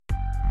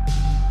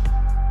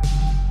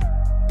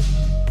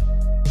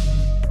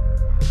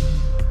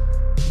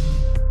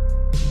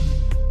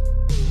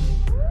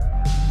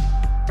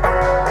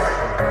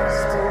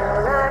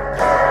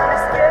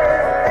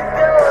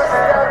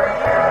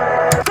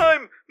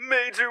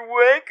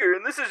Wanker,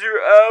 and this is your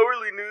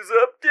hourly news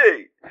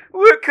update.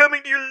 We're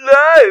coming to you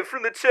live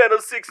from the Channel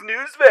 6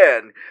 news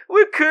van.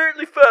 We're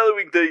currently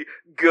following the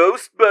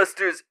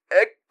Ghostbusters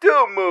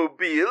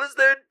Ectomobile as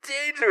they're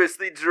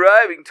dangerously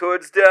driving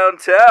towards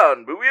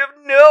downtown, but we have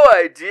no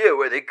idea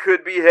where they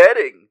could be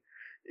heading.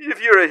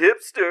 If you're a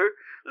hipster,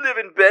 live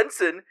in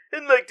Benson,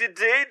 and like to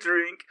day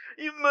drink,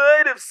 you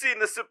might have seen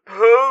the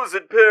supposed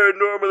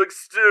paranormal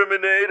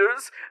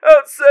exterminators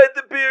outside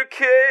the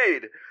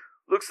beercade.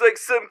 Looks like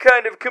some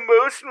kind of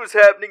commotion was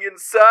happening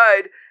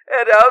inside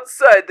and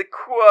outside the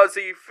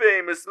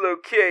quasi-famous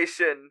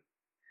location.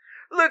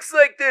 Looks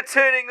like they're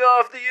turning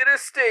off the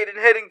interstate and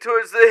heading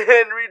towards the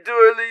Henry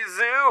Dorley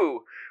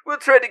Zoo. We'll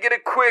try to get a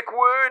quick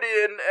word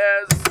in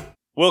as...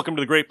 Welcome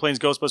to the Great Plains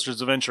Ghostbusters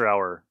Adventure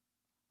Hour.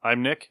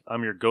 I'm Nick.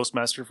 I'm your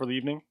Ghostmaster for the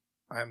evening.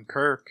 I'm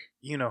Kirk.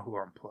 You know who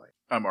I'm playing.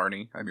 I'm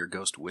Arnie. I'm your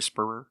ghost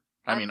whisperer.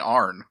 I mean,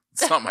 Arn.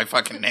 It's not my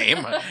fucking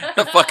name.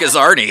 The fuck is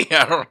Arnie?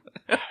 I don't...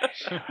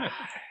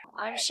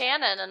 I'm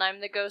Shannon, and I'm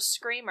the ghost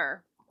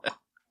screamer.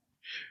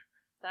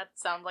 That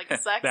sounds like a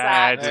sex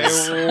act.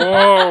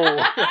 Whoa!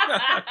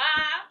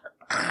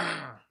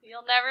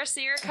 You'll never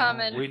see her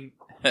coming.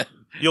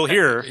 You'll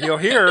hear. You'll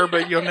hear her,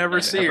 but you'll never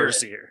see her.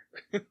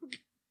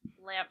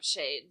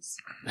 Lampshades.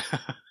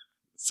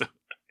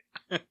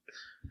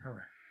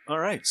 All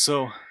right,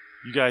 so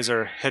you guys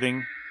are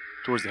heading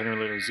towards the Henry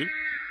Dorley Zoo.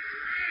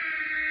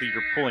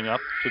 You're pulling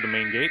up to the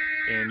main gate,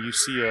 and you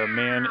see a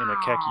man in a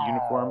khaki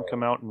uniform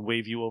come out and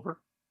wave you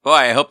over. Boy,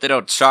 I hope they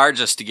don't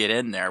charge us to get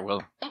in there.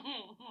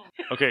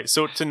 Okay,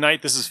 so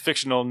tonight this is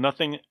fictional.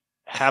 Nothing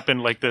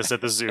happened like this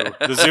at the zoo.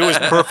 The zoo is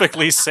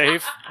perfectly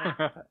safe.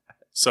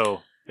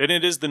 So, and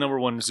it is the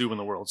 #1 zoo in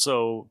the world.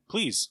 So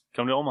please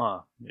come to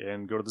Omaha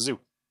and go to the zoo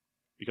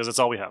because that's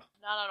all we have.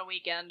 Not on a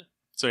weekend.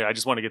 So yeah, I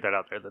just want to get that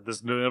out there that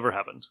this never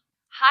happened.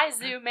 Hi,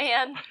 zoo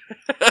man.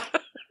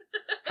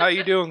 How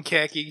you doing,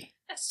 khaki?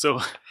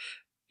 So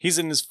he's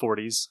in his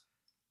 40s.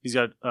 He's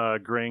got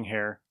graying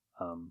hair.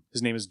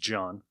 His name is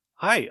John.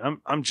 Hi,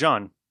 I'm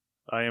John.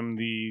 I am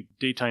the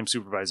daytime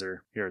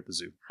supervisor here at the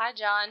zoo. Hi,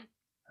 John.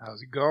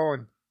 How's it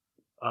going?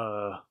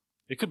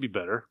 It could be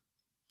better.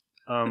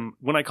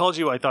 When I called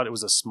you, I thought it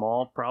was a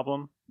small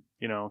problem.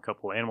 You know, a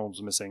couple animals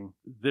missing.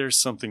 There's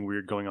something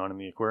weird going on in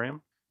the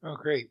aquarium. Oh,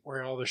 great.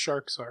 Where all the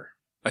sharks are.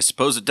 I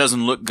suppose it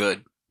doesn't look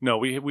good. No,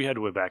 we had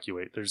to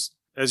evacuate.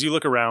 As you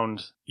look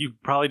around, you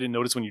probably didn't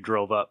notice when you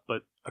drove up,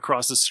 but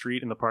across the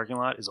street in the parking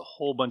lot is a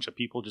whole bunch of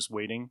people just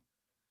waiting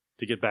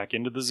to get back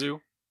into the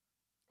zoo.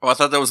 Oh, I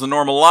thought that was the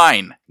normal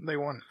line. They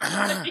want.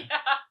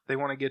 They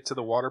want to get to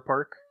the water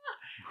park.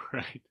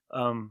 Right.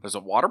 There's a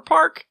water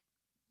park?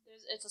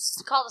 It's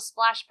called a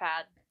splash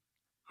pad.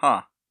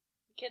 Huh.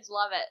 The kids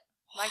love it.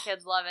 My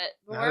kids love it.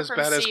 But Not we're as from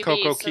bad as CB,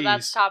 Cocoa so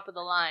that's Keys. top of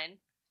the line.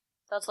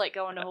 That's like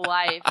going to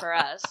Hawaii for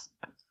us.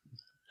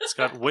 It's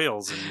got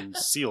whales and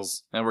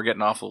seals. And we're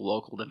getting awful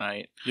local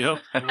tonight.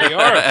 Yep. We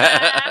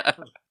are.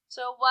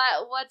 So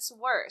what's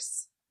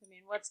worse? I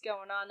mean, what's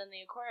going on in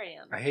the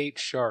aquarium? I hate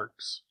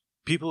sharks.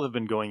 People have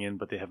been going in,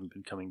 but they haven't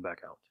been coming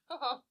back out.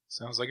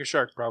 Sounds like a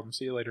shark problem.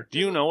 See you later. Do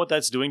you know what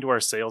that's doing to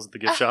our sales at the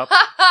gift shop?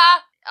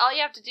 All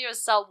you have to do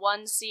is sell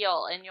one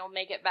seal, and you'll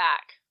make it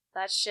back.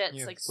 That shit's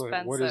Yeah,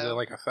 expensive. what is it,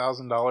 like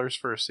 $1,000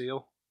 for a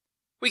seal?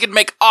 We could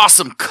make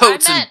awesome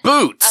coats and A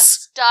boots.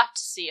 stuffed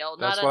seal,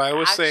 That's not what an I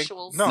was saying.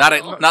 actual No.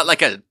 seal. Not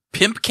like a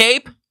pimp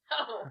cape?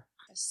 No.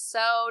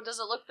 So, does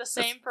it look the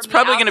same from It's the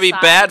probably going to be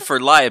outside? bad for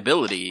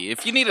liability.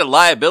 If you need a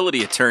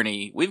liability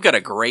attorney, we've got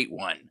a great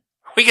one.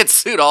 We get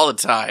sued all the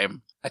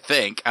time, I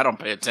think. I don't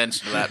pay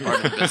attention to that part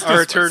of the business.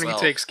 Our attorney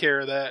myself. takes care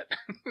of that.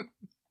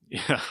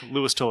 Yeah,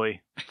 Louis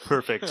Toy.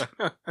 Perfect.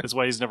 That's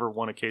why he's never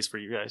won a case for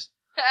you guys.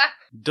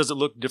 Does it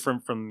look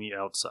different from the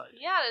outside?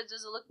 Yeah,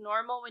 does it look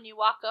normal when you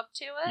walk up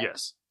to it?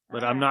 Yes.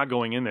 But I'm not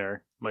going in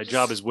there. My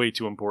job is way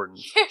too important.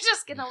 You're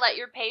just going to let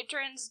your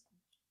patrons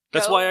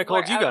That's go why I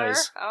called you wherever?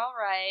 guys. All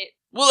right.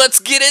 Well, let's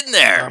get in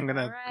there. I'm going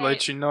to Alright.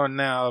 let you know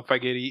now, if I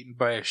get eaten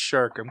by a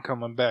shark, I'm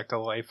coming back to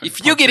life. and If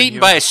you get punching eaten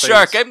you by in a the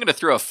shark, face. I'm going to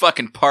throw a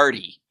fucking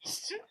party.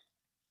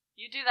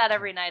 You do that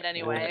every night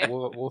anyway.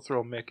 We'll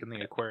throw Mick in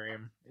the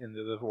aquarium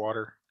into the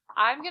water.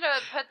 I'm going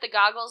to put the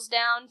goggles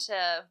down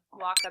to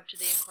walk up to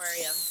the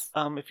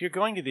aquarium. If you're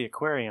going to the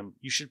aquarium,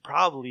 you should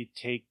probably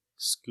take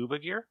scuba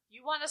gear.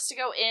 You want us to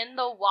go in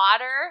the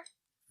water?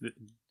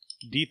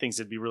 Dee thinks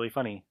it'd be really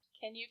funny.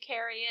 Can you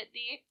carry it,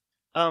 Dee?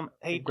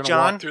 Hey, I'm gonna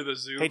John. walk through the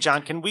zoo. Hey,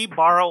 John, can we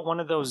borrow one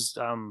of those,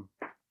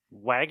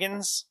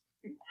 wagons?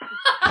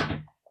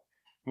 Can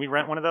we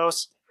rent one of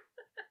those?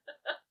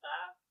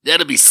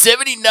 That'll be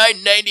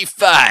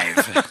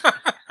 $79.95.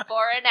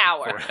 For an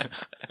hour.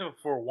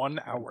 For 1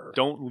 hour.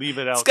 Don't leave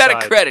it It's outside.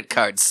 got a credit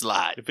card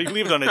slot. If you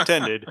leave it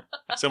unattended,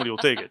 somebody will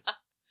take it.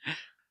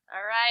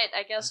 All right,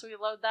 I guess we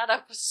load that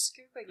up with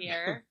scuba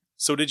gear.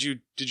 So did you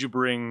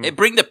bring Hey,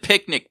 bring the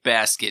picnic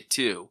basket,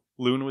 too.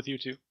 Loon with you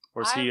too?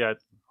 Or is he at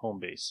home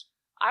base?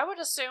 I would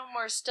assume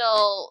we're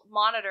still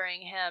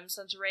monitoring him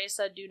since Ray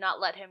said do not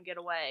let him get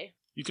away.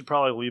 You could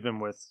probably leave him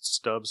with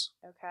Stubbs.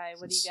 Okay,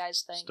 what do you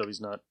guys think?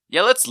 Stubby's not.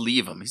 Yeah, let's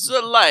leave him. He's a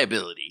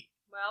liability.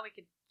 Well, we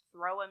could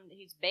throw him.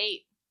 He's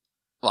bait.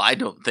 Well, I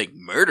don't think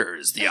murder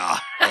is the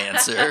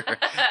answer.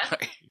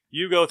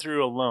 You go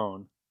through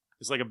alone.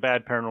 It's like a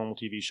bad paranormal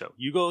TV show.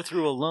 You go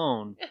through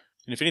alone,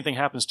 and if anything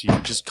happens to you,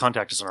 just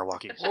contact us on our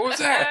walkies. What was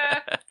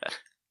that?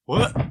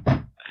 What?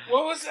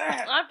 What was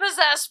that? I'm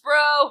possessed,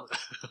 bro.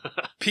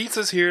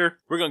 Pizza's here.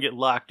 We're going to get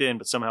locked in,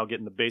 but somehow get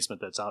in the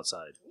basement that's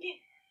outside.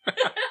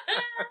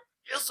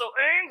 Feel so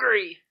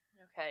angry.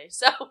 Okay,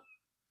 so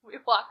we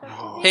walk up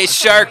to the Hey,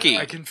 Sharky.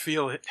 I can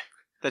feel it.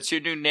 That's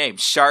your new name,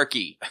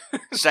 Sharky.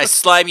 Should I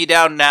slime you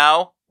down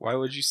now? Why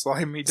would you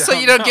slime me down? So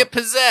you don't now? get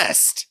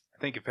possessed. I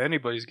think if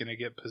anybody's gonna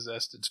get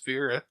possessed, it's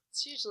Vera.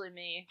 It's usually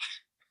me.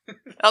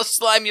 I'll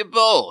slime you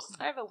both.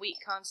 I have a weak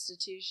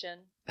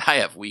constitution. I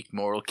have weak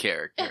moral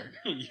character.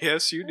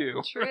 Yes, you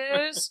do.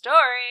 True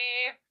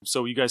story.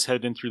 So you guys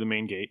head in through the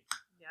main gate,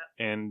 Yep.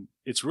 and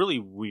it's really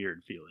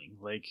weird feeling.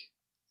 Like,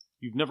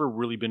 you've never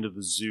really been to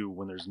the zoo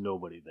when there's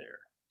nobody there.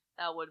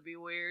 That would be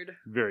weird.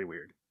 Very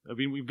weird. I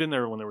mean, we've been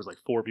there when there was like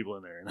 4 people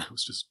in there, and I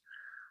was just,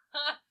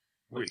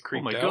 Were you oh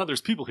creeped my out? god,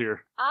 there's people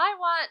here. I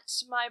want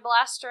my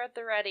blaster at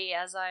the ready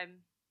as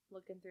I'm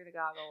looking through the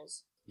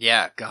goggles.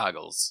 Yeah,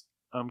 goggles.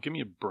 Give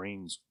me a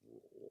brains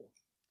roll.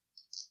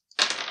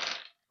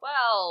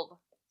 12.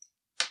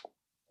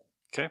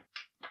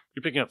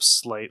 You're picking up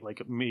slight,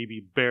 like maybe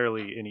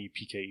barely any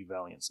PKE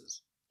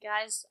valiances.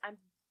 Guys, I'm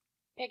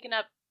picking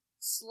up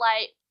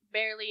slight,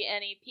 barely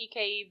any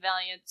PKE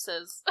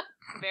variances.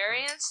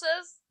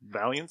 Variances?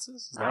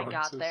 Valiances? Is that I what-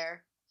 got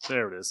there.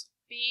 There it is.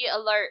 Be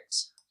alert.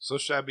 So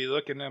should I be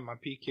looking at my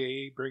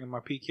PKE, bringing my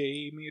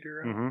PKE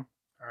meter up? Mm-hmm.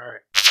 All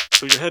right.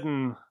 So you're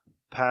heading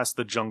past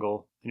the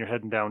jungle, and you're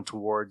heading down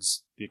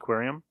towards the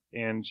aquarium,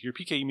 and your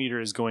PKE meter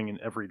is going in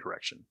every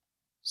direction.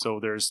 So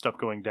there's stuff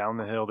going down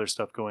the hill, there's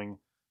stuff going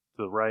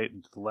to the right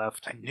and to the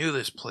left. I knew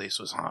this place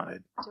was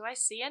haunted. Do I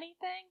see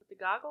anything with the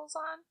goggles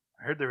on?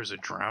 I heard there was a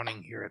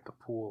drowning here at the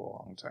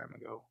pool a long time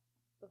ago.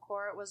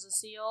 Before it was a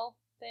seal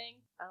thing?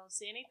 I don't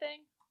see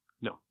anything?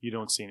 No, you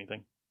don't see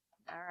anything.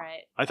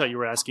 Alright. I thought you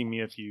were asking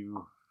me if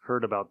you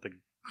heard about the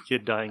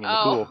kid dying in the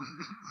Oh.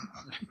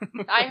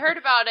 pool. I heard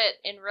about it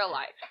in real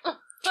life.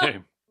 Okay.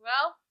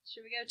 Well,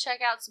 should we go check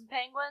out some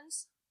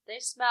penguins? They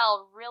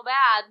smell real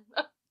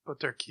bad. But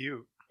they're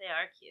cute. They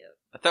are cute.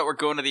 I thought we're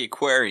going to the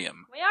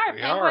aquarium. We are.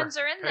 We Penguins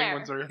are in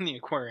Penguins there. are in the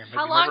aquarium. How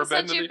Have you long never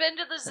since to you've the... been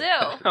to the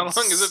zoo? How long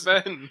has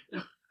it been?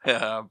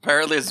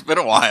 Apparently it's been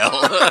a while.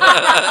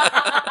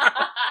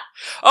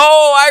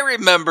 Oh, I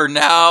remember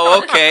now.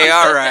 Okay,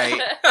 all right.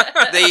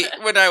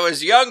 When I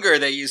was younger,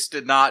 they used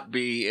to not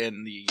be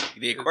in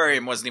the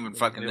aquarium. Wasn't even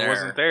fucking there. It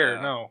wasn't there,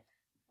 Yeah. no.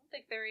 I don't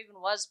think there even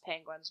was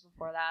penguins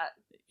before that.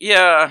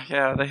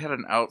 Yeah. They had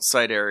an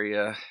outside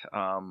area.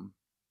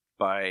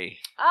 By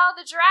Oh,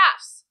 the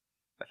giraffes.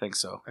 I think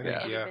so. I think,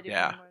 Yeah. yeah. Itty-bitty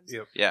Yeah. penguins.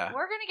 Yep. Yeah.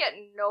 We're gonna get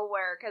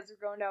nowhere because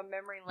we're going down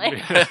memory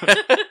lane.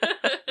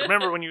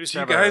 Remember when you used Do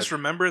to you have guys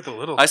remember the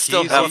little I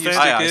still keys have- we used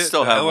to I get?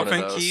 still The have one of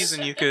elephant those. keys,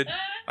 and you could...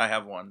 I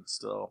have one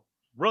still.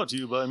 brought to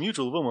you by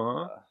Mutual of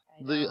Omaha,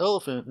 I the know.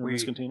 elephant in We-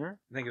 this container.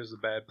 I think it was a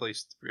bad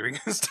place to bring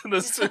us to the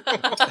zoo.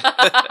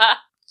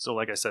 So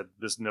like I said,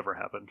 this never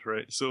happened,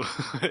 right? So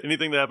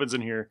anything that happens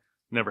in here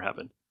never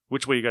happened.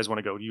 Which way you guys want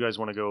to go? Do you guys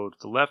want to go to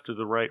the left, to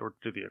the right, or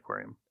to the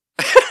aquarium?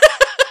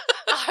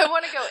 I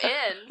want to go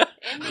in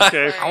the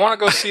Okay. aquarium. I want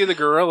to go see the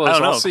gorillas. I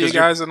don't know, I'll see you 'cause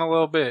you're- guys in a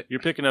little bit. You're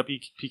picking up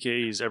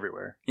PKEs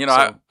everywhere. You know,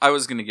 So- I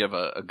was going to give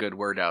a good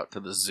word out to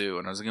the zoo,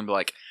 and I was going to be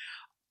like,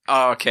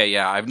 oh, okay,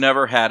 yeah, I've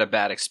never had a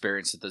bad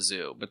experience at the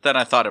zoo. But then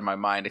I thought in my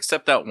mind,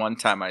 except that one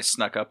time I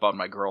snuck up on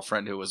my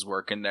girlfriend who was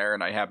working there,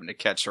 and I happened to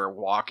catch her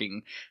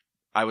walking.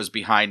 I was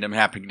behind him,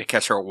 happening to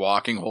catch her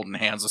walking, holding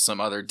hands with some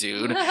other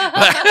dude. Oh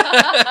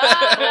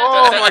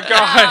my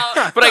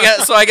god! But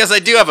I guess I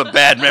do have a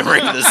bad memory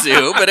of the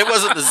zoo, but it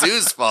wasn't the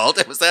zoo's fault.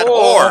 It was that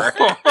whore.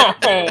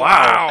 Oh,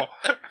 wow!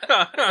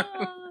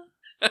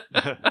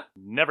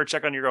 Never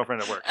check on your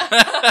girlfriend at work.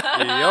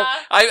 Yep.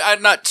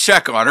 I'd not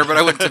check on her, but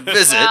I went to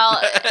visit.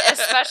 Well,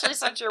 especially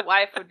since your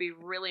wife would be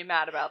really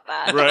mad about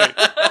that. Right.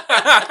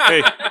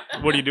 Hey,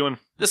 what are you doing?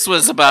 This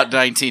was about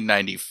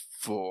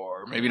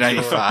 1994, maybe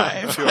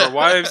 95. To our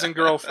wives and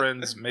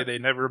girlfriends, may they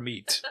never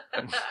meet.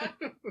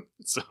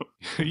 So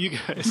you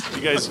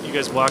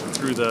guys walk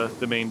through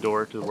the main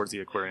door towards the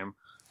aquarium,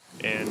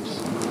 and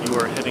you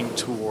are heading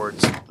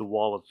towards the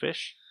wall of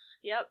fish,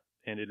 Yep.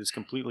 and it is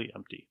completely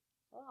empty.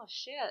 Oh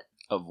shit.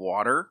 Of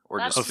water or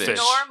That's just Of fish?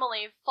 fish.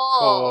 normally full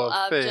Full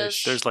of of just.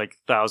 fish. There's like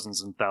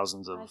thousands and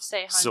thousands of I'd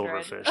say 100.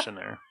 silverfish in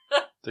there.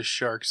 The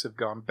sharks have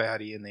gone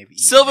batty and they've eaten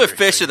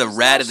Silverfish are the everything.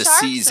 rat of the Sharks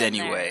seas in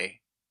there. Oh.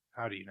 anyway.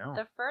 How do you know?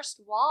 The first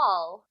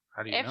wall.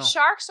 How do you If know?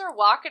 sharks are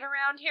walking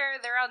around here,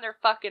 they're on their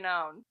fucking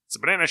own. It's a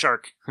banana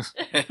shark.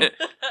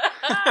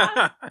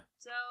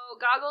 So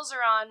goggles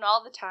are on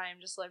all the time.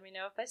 Just let me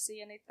know if I see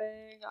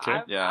anything.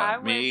 Okay. Yeah, I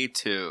would me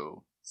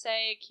too.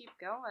 say keep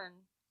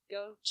going.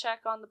 Go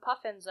check on the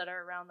puffins that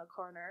are around the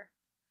corner.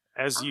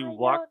 As you I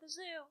walk know the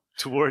zoo.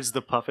 towards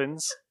the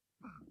puffins,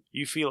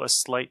 you feel a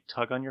slight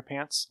tug on your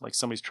pants, like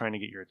somebody's trying to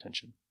get your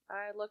attention.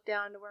 I look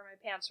down to where my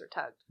pants are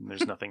tugged. And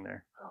there's nothing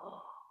there.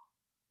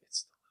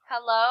 It's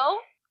Hello?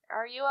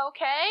 Are you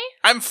okay?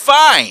 I'm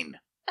fine.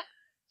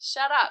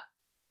 Shut up.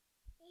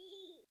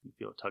 You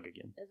feel a tug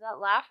again. Is that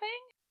laughing?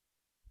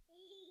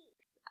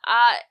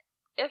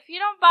 If you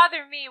don't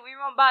bother me, we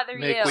won't bother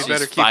Mick, you. we She's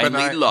better keep an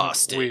finally eye.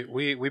 lost it.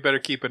 We better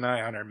keep an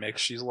eye on her, Mick.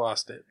 She's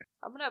lost it.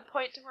 I'm gonna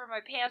point to where my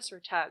pants were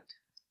tugged.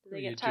 Did they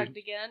You get tugged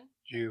again?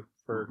 Did you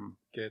Mm-hmm.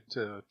 forget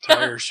to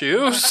tie your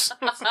shoes?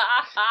 My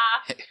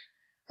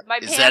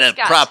Is pants that a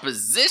got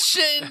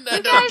proposition? I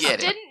You don't guys get it.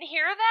 didn't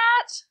hear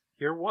that?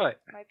 You're what?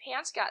 My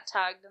pants got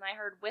tugged and I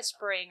heard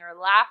whispering or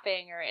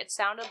laughing or it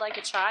sounded like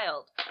a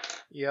child.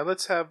 Yeah,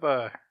 let's have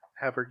her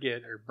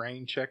get her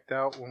brain checked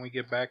out when we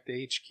get back to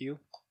HQ.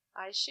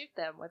 I shoot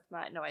them with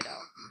my... No, I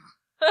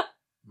don't.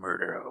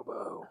 Murder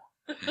hobo.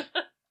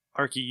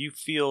 Arky, you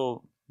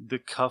feel the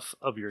cuff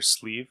of your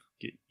sleeve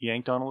get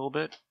yanked on a little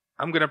bit.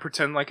 I'm gonna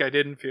pretend like I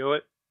didn't feel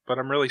it, but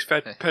I'm really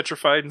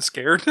petrified and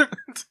scared. Do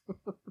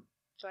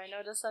I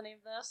notice any of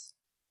this?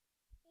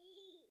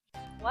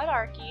 What,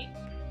 Arky?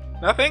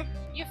 Nothing?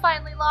 You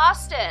finally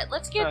lost it.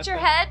 Let's get your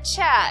head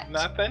checked.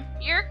 Nothing?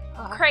 You're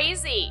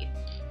crazy.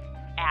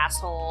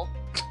 Asshole.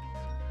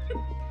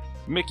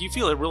 Mick, you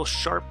feel a real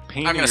sharp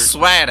pain I'm in gonna your...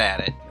 swat at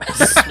it.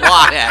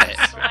 Swat at it.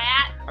 Swat.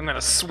 I'm gonna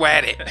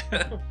sweat it.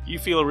 You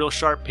feel a real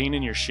sharp pain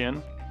in your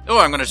shin. Oh,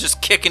 I'm gonna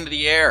just kick into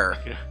the air.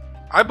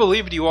 I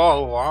believed you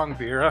all along,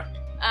 Vera.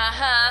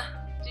 Uh-huh.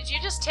 Did you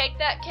just take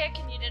that kick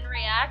and you didn't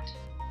react?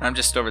 I'm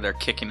just over there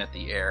kicking at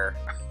the air.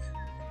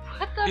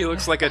 What the He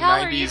looks like a hell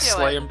are you 90s doing?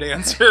 slam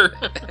dancer.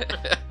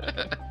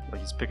 Like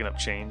he's picking up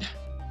change.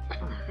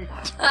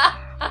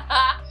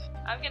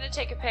 I'm gonna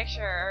take a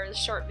picture or a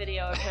short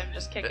video of him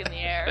just kicking the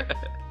air.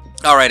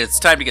 All right, it's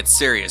time to get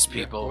serious,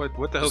 people.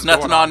 What the hell's There's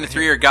nothing going on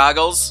through your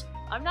goggles?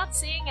 I'm not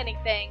seeing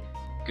anything.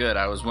 Good,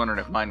 I was wondering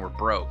if mine were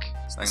broke.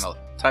 It's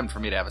time for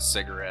me to have a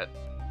cigarette.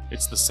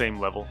 It's the same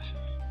level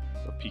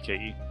of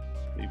PKE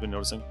that you've been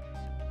noticing.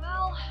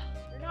 Well,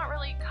 they're not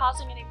really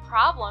causing any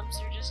problems.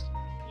 They're just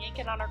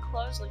yanking on our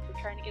clothes like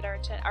they're trying to get our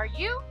attention. Are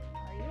you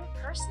a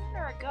person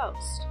or a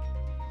ghost?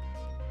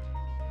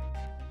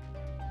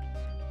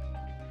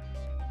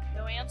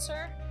 No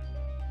answer?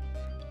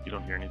 You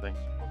don't hear anything.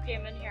 Who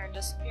came in here and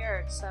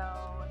disappeared, so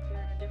if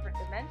they're in a different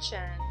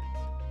dimension...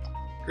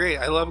 Great,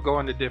 I love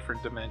going to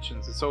different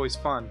dimensions. It's always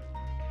fun.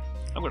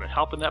 I'm gonna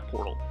hop in that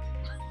portal.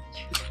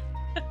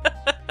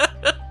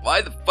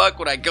 Why the fuck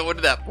would I go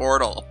into that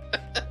portal?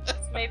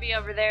 Maybe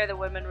over there the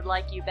women would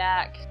like you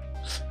back.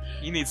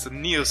 You need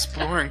some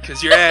Neosporin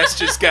because your ass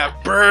just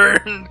got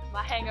burned.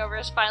 My hangover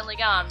is finally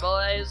gone,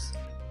 boys.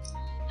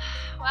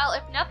 Well,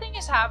 if nothing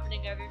is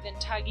happening other than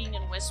tugging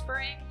and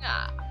whispering,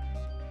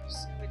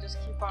 we just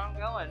keep on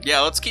going. Yeah,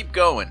 let's keep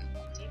going.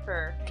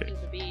 Deeper Okay. into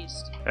the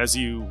beast. As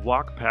you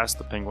walk past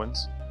the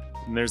penguins,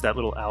 and there's that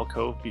little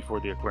alcove before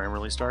the aquarium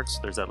really starts.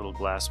 There's that little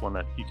glass one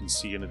that you can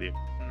see into the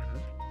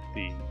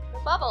The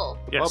bubble.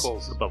 yes,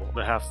 bubbles. the bubble,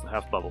 the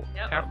half bubble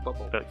Yep. Half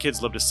bubble. that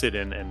kids love to sit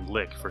in and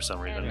lick for some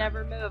reason. And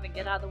never move and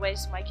get out of the way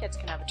so my kids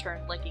can have a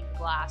turn licking the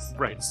glass.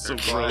 Right, it's so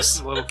They're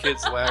gross. Little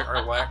kids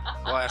are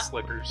glass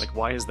lickers. Like,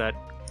 why is that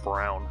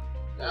brown?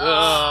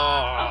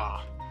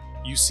 Ugh.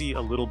 You see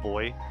a little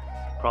boy,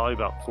 probably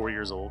about 4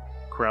 years old,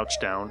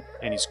 crouched down,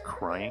 and he's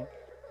crying.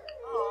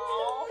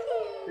 Aw.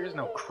 There's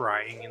no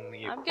crying in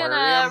the I'm aquarium.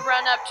 gonna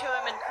run up to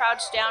him and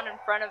crouch down in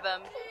front of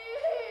him.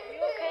 Are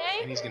you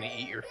And okay? he's gonna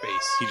eat your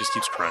face. He just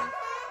keeps crying.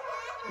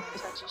 Can I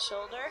touch his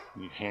shoulder?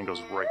 Your hand goes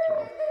right through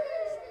him.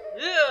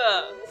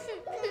 Yeah.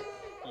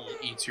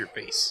 He eats your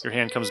face. Your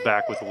hand comes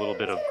back with a little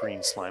bit of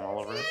green slime all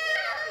over it.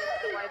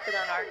 Wipe it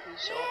on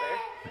Arky's shoulder.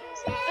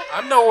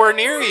 I'm nowhere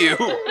near you.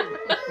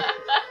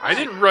 I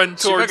didn't run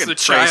She towards fucking the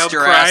traced child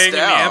your crying ass in the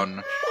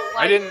down.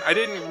 I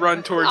didn't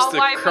run towards I'll the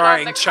wipe it on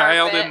crying the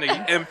child in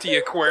carpet. the empty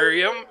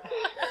aquarium. On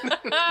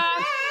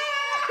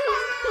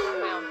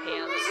my own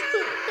pants.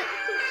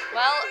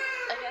 Well,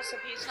 I guess if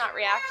he's not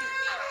reacting to me,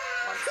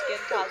 once again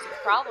causing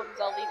problems,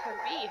 I'll leave him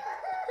be.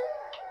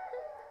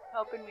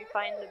 Hoping we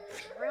find the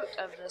root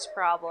of this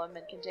problem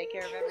and can take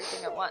care of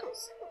everything at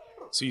once.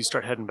 So you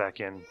start heading back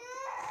in,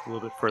 a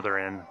little bit further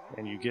in,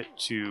 and you get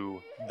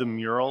to the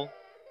mural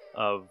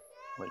of,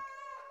 like,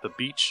 the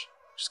beach,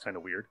 which is kind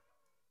of weird.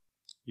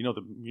 You know,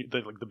 the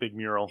big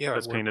mural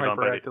that's where painted Piper on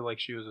by acted like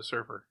she was a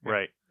surfer. Yeah.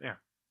 Right. Did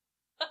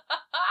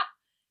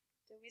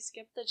we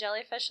skip the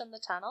jellyfish in the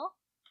tunnel?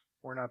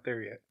 We're not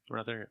there yet. We're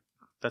not there yet.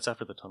 That's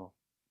after the tunnel.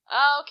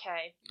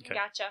 Okay. Okay.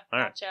 Gotcha. All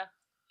right. Gotcha.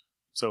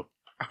 So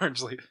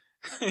Orange Leaf.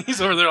 He's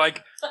over there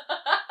like,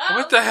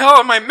 what the hell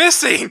am I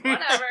missing?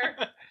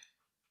 Whatever.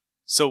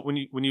 So when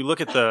you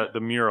look at the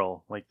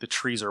mural, like the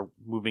trees are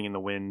moving in the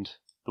wind,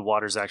 the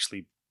water's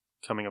actually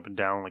coming up and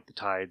down like the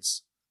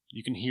tides.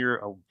 You can hear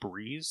a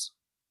breeze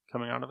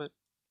coming out of it.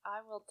 I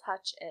will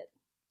touch it.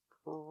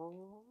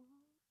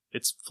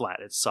 It's flat,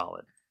 it's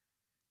solid,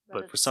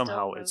 but for it's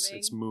somehow still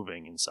it's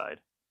moving inside.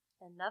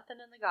 And nothing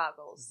in the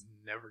goggles.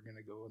 Never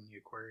gonna go in the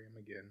aquarium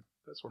again.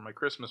 That's where my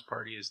Christmas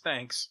party is.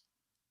 Thanks.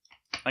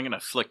 I'm gonna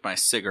flick my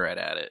cigarette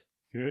at it.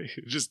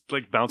 It just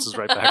like bounces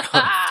right back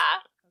up.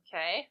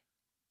 Okay.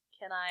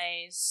 Can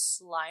I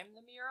slime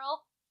the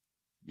mural?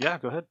 Yeah,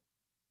 go ahead.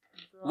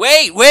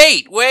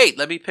 Wait!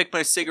 Let me pick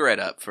my cigarette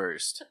up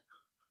first.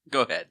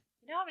 Go ahead.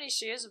 You know how many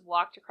shoes have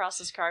walked across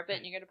this carpet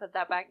and you're going to put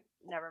that back?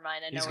 Never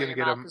mind, I know He's where gonna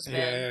your get mouth has him.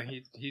 been. Yeah,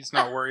 he's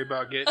not worried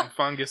about getting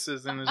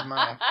funguses in his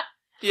mouth.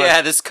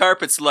 Yeah, this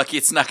carpet's lucky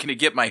it's not going to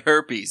get my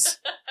herpes.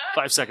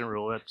 5-second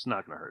rule. That's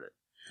not going to hurt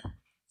it.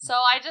 So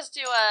I just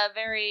do a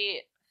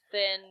very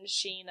thin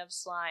sheen of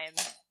slime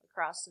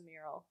across the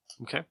mural.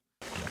 Okay.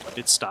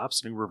 It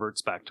stops and it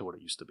reverts back to what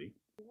it used to be.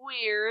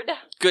 Weird.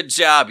 Good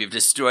job, you've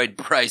destroyed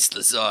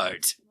priceless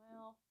art.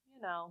 Well,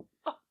 you know.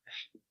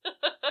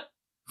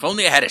 If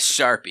only I had a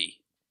Sharpie.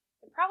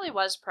 It probably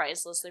was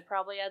priceless. They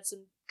probably had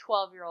some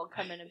 12-year-old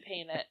come in and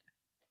paint it.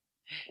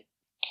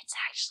 It's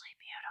actually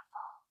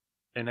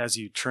beautiful. And as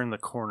you turn the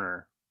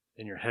corner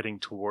and you're heading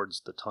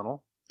towards the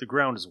tunnel, the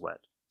ground is wet.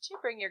 Did you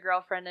bring your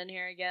girlfriend in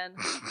here again?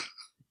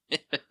 Do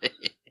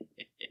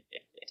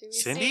we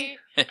Cindy?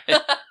 see...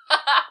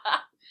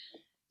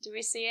 Do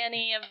we see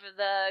any of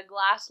the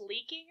glass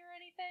leaking or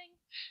anything?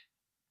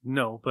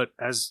 No, but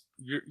as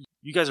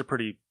you guys are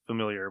pretty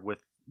familiar with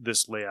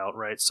this layout,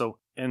 right? So,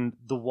 and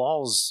the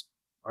walls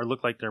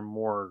look like they're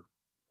more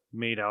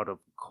made out of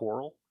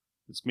coral.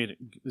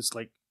 It's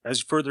like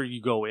as further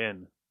you go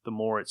in, the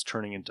more it's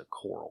turning into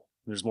coral.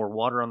 There's more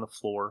water on the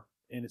floor,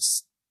 and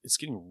it's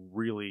getting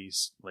really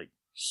like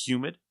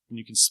humid, and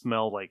you can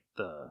smell like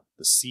the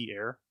sea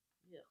air.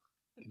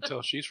 You can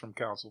tell she's from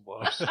Council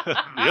Bluffs. The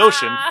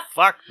ocean,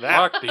 fuck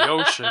that. Fuck the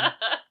ocean.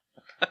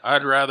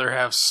 I'd rather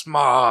have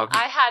smog.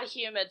 I had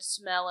humid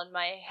smell in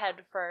my head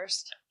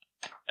first.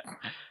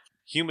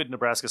 Humid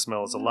Nebraska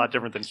smell is a lot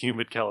different than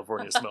humid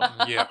California smell.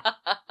 Yeah.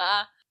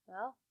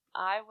 Well,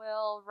 I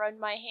will run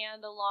my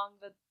hand along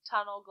the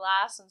tunnel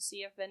glass and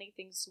see if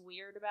anything's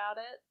weird about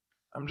it.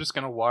 I'm just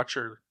gonna watch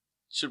her.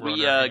 Should Run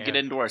we her get hand.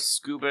 into our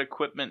scuba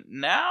equipment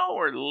now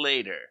or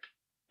later?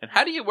 And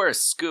how do you wear a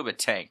scuba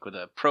tank with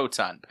a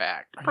proton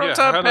pack? Do Yeah,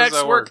 proton how does packs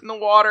that work work? in the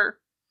water?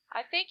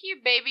 I think you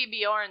baby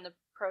Bjorn the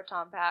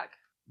proton pack.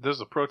 There's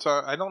a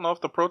proton. I don't know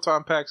if the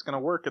proton pack's gonna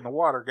work in the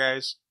water,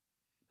 guys.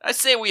 I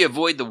say we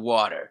avoid the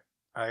water.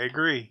 I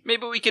agree.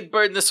 Maybe we could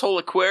burn this whole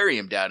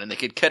aquarium down and they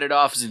could cut it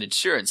off as an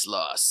insurance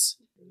loss.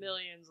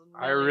 Millions and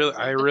I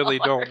millions really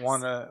of don't dollars.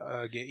 want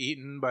to get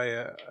eaten by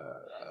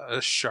a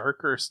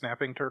shark or a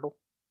snapping turtle.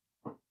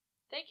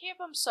 They keep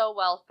them so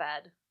well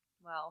fed.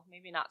 Well,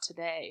 maybe not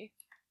today.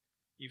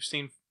 You've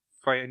seen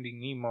Finding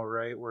Nemo,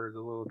 right? Where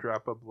the little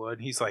drop of blood,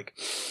 he's like,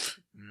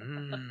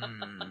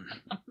 I'm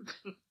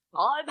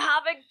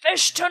having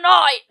fish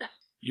tonight!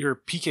 Your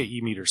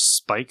PKE meter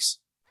spikes,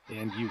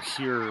 and you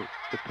hear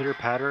the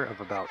pitter-patter of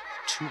about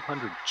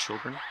 200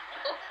 children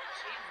Oh,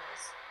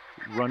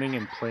 Jesus. running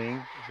and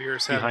playing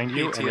Veer's behind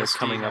having you, and they're PTSD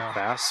coming now. up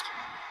fast.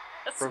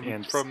 That's,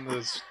 And- From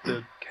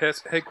the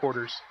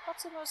headquarters.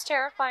 that's the most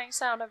terrifying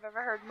sound I've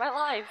ever heard in my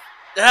life.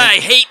 I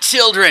hate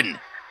children!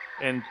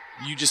 And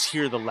you just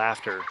hear the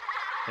laughter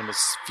and the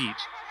feet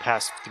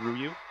pass through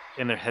you,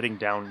 and they're heading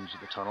down into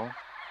the tunnel.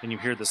 And you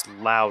hear this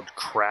loud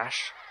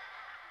crash,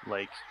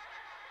 like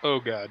Oh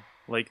god.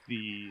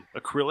 the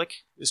acrylic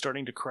is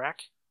starting to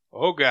crack.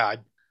 Oh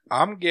god.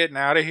 I'm getting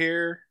out of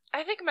here.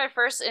 I think my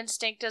first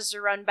instinct is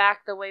to run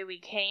back the way we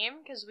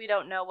came, because we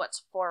don't know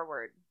what's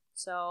forward.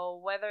 So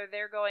whether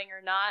they're going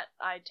or not,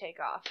 I'd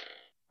take off.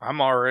 I'm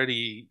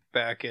already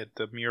back at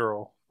the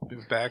mural.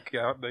 Back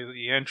out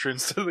the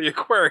entrance to the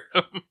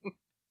aquarium.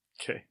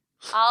 Okay.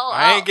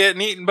 I ain't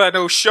getting eaten by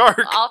no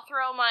shark. I'll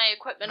throw my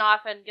equipment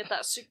off and get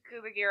that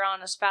scuba gear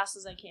on as fast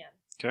as I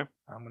can.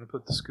 I'm gonna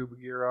put the scuba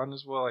gear on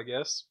as well, I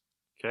guess.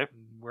 Okay.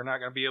 We're not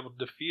gonna be able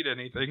to defeat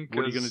anything.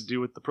 What are you 'cause going to do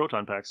with the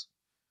proton packs?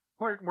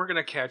 We're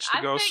gonna catch the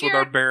I ghosts with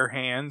our figured- bare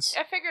hands.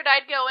 I figured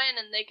I'd go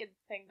in and they could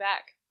ping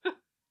back.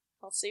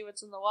 I'll see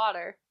what's in the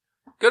water.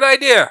 Good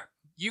idea.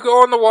 You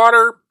go in the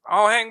water.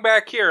 I'll hang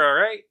back here. All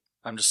right.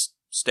 I'm just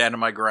standing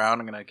my ground.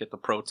 I'm gonna get the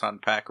proton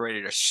pack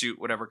ready to shoot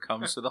whatever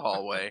comes through the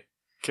hallway.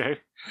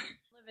 Okay.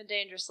 Living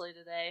dangerously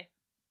today.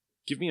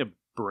 Give me a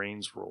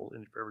brains roll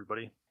for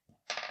everybody.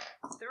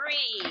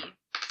 3.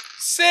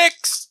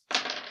 6.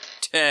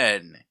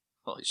 10.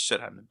 Holy shit,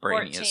 I'm the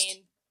brainiest.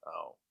 14.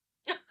 Oh.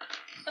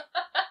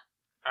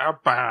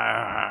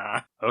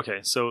 Abba. Okay,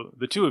 so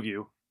the two of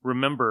you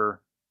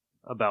remember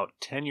about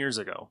 10 years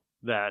ago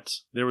that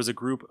there was a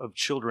group of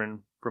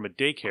children from a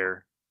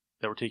daycare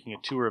that were taking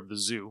a tour of the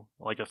zoo,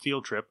 like a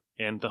field trip,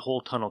 and the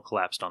whole tunnel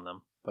collapsed on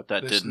them. But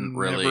that This didn't never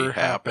really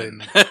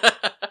happen.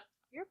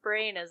 Your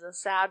brain is a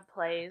sad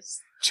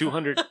place.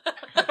 200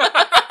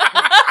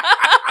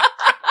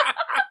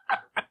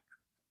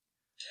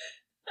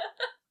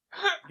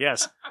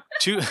 Yes.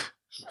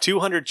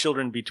 200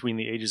 children between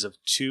the ages of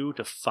 2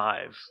 to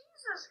 5.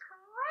 Jesus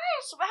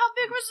Christ! How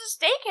big was this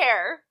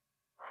daycare?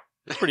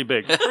 It's pretty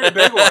big. Pretty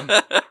big one.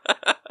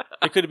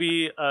 It could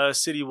be a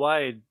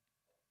citywide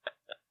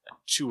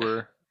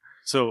tour.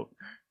 So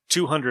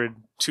 200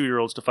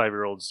 2-year-olds to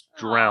 5-year-olds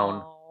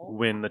drown Oh.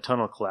 when the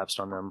tunnel collapsed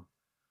on them.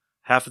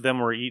 Half of them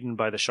were eaten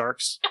by the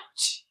sharks.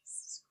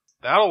 Jesus.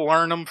 That'll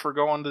learn them for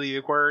going to the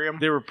aquarium.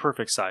 They were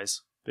perfect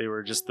size. They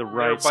were just the They're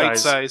right bite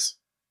size. size.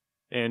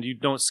 And you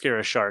don't scare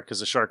a shark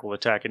because a shark will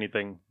attack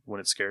anything when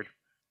it's scared.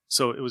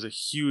 So it was a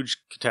huge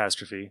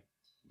catastrophe.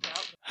 Yep.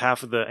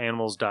 Half of the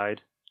animals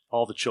died.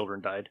 all the children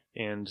died.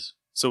 And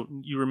so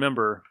you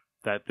remember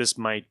that this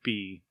might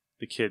be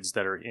the kids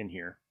that are in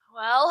here.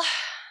 Well,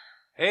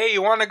 Hey,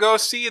 you want to go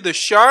see the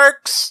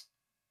sharks?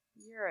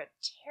 you're a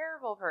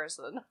terrible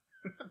person.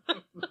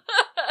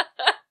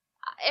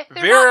 If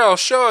they're Vera not, will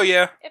show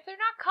you. if they're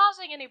not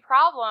causing any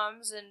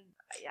problems, then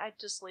I'd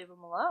just leave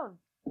them alone.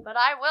 But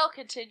I will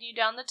continue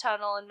down the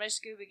tunnel in my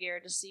scuba gear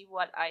to see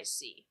what I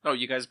see. Oh,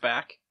 you guys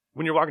back?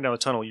 When you're walking down the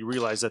tunnel, you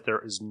realize that there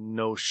is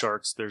no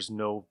sharks, there's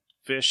no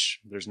fish,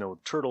 there's no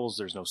turtles,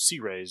 there's no sea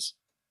rays.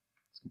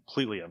 It's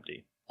completely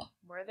empty.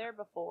 Were there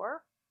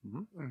before?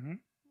 Mm-hmm.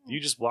 You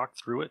just walk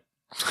through it.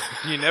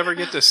 You never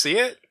get to see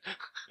it?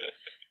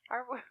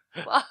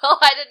 Well,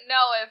 I didn't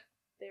know if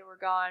they were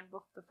gone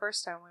the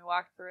first time we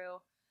walked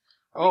through.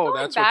 Are we Oh,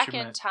 going that's back what you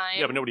in meant. time.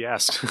 Yeah, but nobody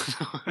asked.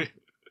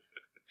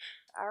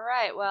 All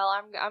right. Well,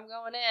 I'm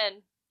going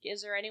in.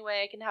 Is there any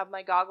way I can have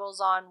my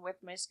goggles on with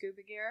my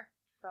scuba gear?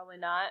 Probably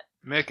not.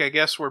 Mick, I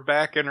guess we're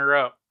backing her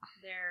up.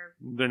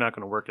 They're not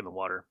going to work in the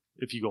water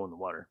if you go in the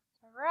water.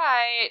 All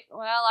right. Well,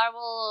 I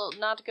will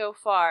not go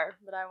far,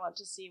 but I want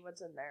to see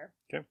what's in there.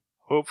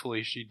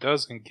 Hopefully she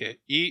doesn't get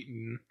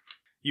eaten.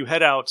 You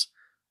head out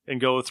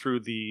and go through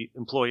the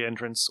employee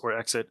entrance or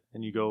exit,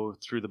 and you go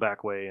through the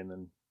back way, and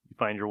then you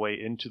find your way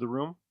into the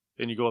room.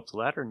 Then you go up the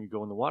ladder and you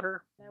go in the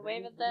water. Can I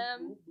wave at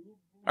them?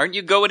 Aren't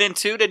you going in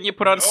too? Didn't you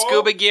put on Nope.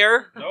 scuba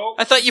gear? Nope.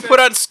 I thought you put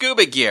on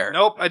scuba gear.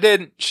 Nope, I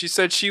didn't. She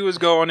said she was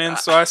going in,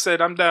 so I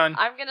said I'm done.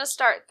 I'm going to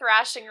start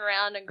thrashing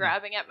around and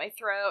grabbing at my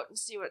throat and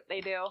see what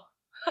they do.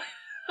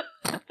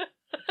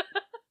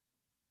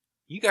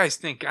 You guys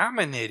think I'm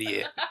an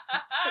idiot.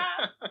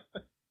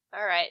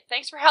 All right.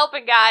 Thanks for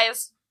helping,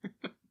 guys.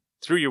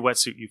 Through your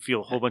wetsuit, you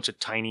feel a whole bunch of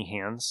tiny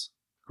hands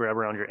grab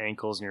around your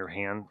ankles and your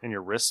hand and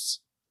your wrists,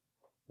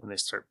 and they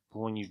start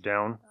pulling you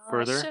down I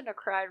further. shouldn't have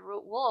cried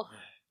wolf.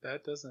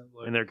 That doesn't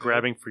look And they're good.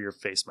 grabbing for your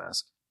face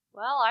mask.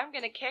 Well, I'm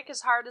going to kick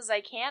as hard as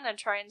I can and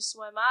try and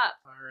swim up.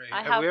 All right.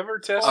 I Have have we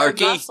ever full tested?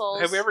 Arky,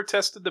 muscles. Have we ever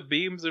tested the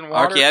beams in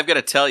water? Arky, I've got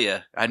to tell you,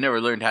 I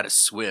never learned how to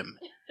swim.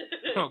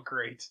 Oh,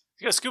 great.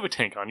 You got a scuba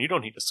tank on. You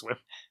don't need to swim.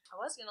 I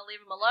was going to leave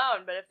them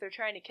alone, but if they're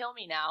trying to kill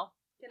me now,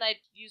 can I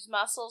use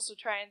muscles to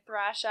try and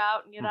thrash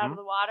out and get out of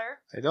the water?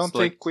 I don't It's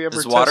like, think we ever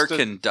is water tested.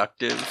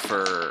 conductive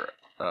for?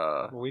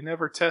 We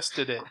never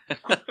tested it.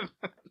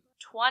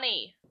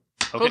 20.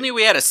 If only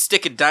we had a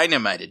stick of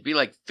dynamite, it'd be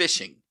like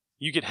fishing.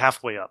 You get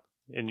halfway up,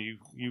 and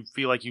you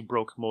feel like you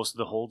broke most of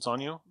the holds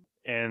on you,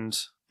 and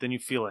then you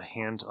feel a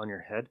hand on your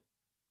head,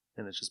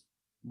 and it's just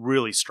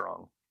really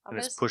strong, I'm and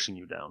it's gonna pushing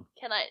you down.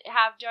 do I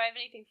have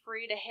anything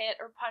free to hit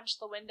or punch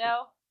the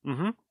window?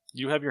 Mm-hmm.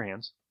 You have your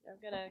hands. I'm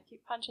gonna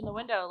keep punching the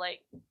window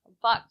like I'm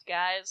fucked,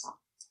 guys.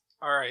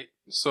 All right.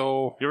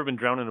 So You ever been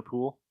drowned in a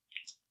pool?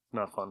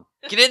 Not fun.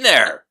 Get in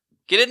there!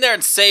 Get in there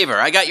and save her.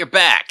 I got your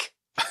back.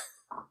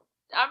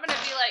 I'm gonna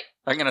be like,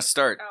 I'm gonna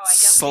start Oh, I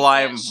guess we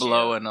slime can't shoot.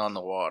 blowing on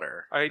the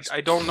water. I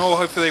don't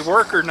know if they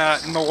work or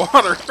not in the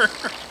water.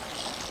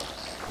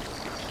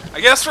 I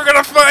guess we're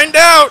gonna find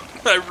out.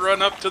 I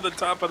run up to the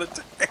top of the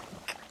tank.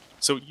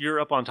 So you're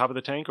up on top of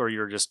the tank, or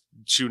you're just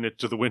shooting it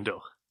to the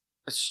window?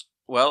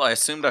 Well, I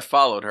assumed I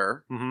followed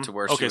her Mhm. to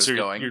where Okay, she was so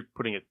going. you're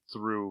putting it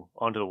through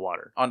onto the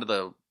water. Onto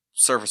the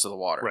surface of the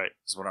water. Right.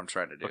 Is what I'm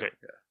trying to do. Okay.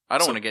 Yeah. I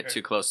don't So- want to get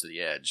too close to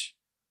the edge.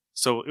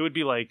 So it would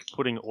be like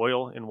putting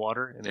oil in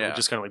water, and it Yeah. would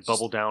just kind of like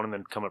bubble down and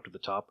then come up to the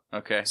top.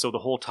 Okay. So the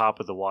whole top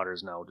of the water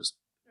is now just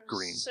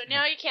green. So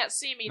now you can't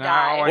see me Now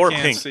die. I Or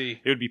can't pink.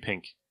 see. It would be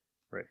pink.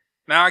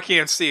 Now I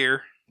can't see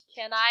her.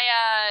 Can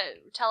I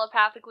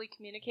telepathically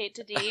communicate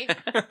to D?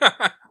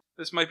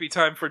 This might be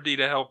time for D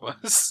to help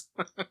us.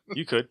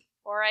 You could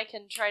Or I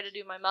can try to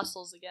do my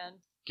muscles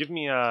again. give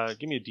me a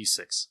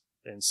D6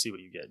 and see what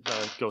you get.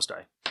 Ghost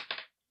die.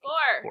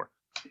 4.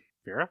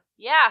 Vera?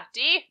 Yeah,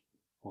 D.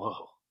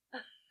 Whoa!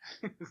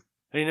 I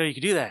didn't know you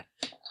could do that.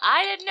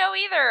 I didn't know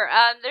either.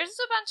 There's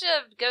a bunch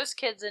of ghost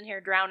kids in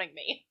here drowning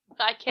me.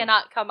 I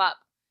cannot come up.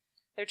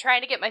 They're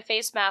trying to get my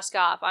face mask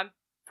off. I'm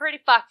pretty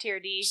fucked here,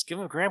 D. Just give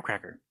them a graham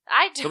cracker.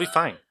 I do. They'll be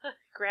fine.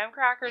 Graham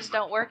crackers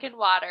don't work in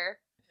water.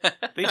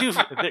 They do.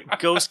 They're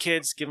ghost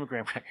kids, give them a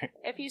graham cracker.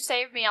 If you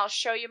save me, I'll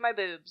show you my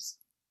boobs.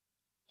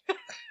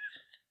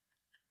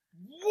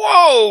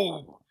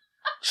 Whoa!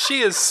 She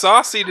is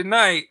saucy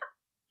tonight.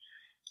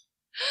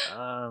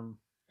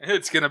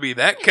 It's gonna be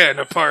that kind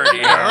of party,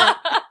 huh?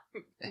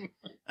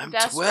 I'm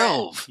Desperate.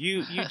 12.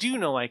 You do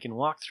know I can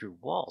walk through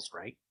walls,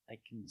 right? I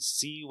can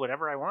see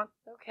whatever I want.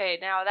 Okay,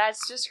 now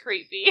that's just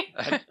creepy.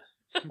 What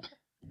you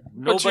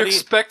Nobody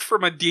expect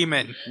from a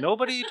demon?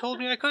 told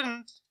me I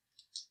couldn't.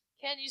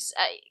 Can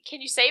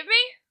you save me?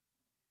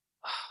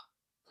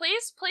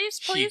 Please, please,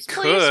 She please, please,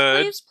 could.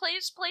 please,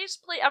 please, please,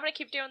 please. I'm gonna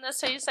keep doing this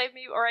till you save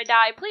me or I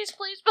die. Please,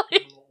 please,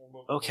 please.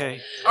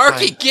 Okay.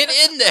 Arky, fine. get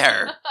in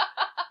there!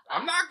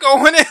 I'm not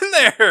going in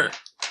there.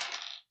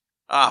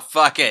 Ah,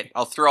 fuck it.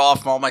 I'll throw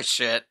off all my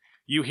shit.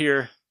 You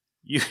hear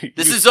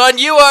This is on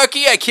you,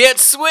 Arky. I can't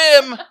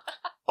swim.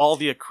 all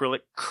the acrylic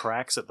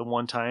cracks at the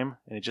one time,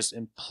 and it just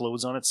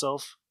implodes on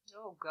itself,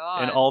 Oh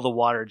god. and all the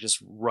water just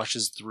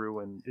rushes through,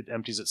 and it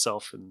empties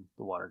itself, and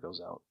the water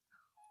goes out.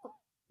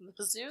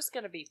 The zoo's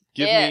gonna be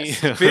Give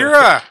pissed. me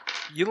Vera,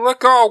 you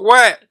look all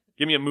wet.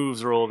 give me a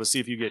moves roll to see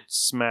if you get You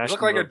smashed.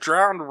 look like a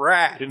drowned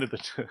rat. into the.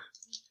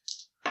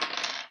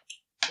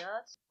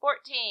 That's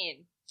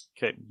 14.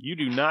 Okay, you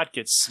do not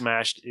get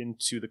smashed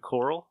into the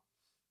coral.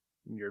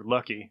 You're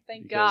lucky.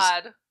 Thank because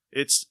God.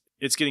 It's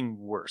getting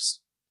worse.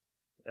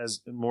 As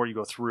the more you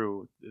go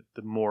through,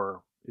 the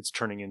more it's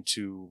turning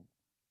into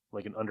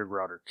like an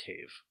underground or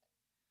cave.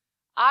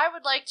 I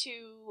would like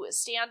to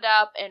stand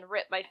up and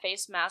rip my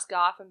face mask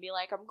off and be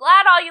like, I'm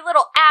glad all you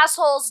little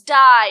assholes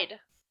died.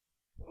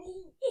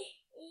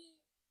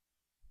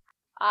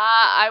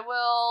 I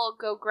will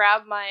go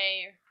grab my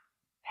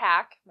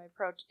pack.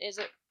 Is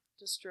it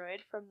destroyed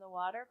from the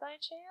water by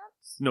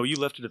chance? No, you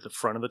left it at the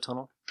front of the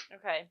tunnel,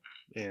 Okay.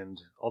 and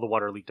all the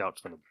water leaked out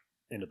from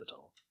the end of the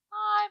tunnel.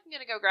 I'm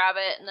gonna go grab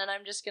it, and then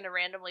I'm just gonna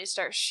randomly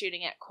start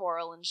shooting at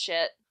coral and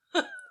shit.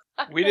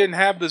 We didn't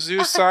have the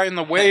zoo sign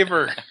the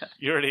waiver.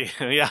 You already,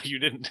 yeah, you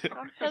didn't.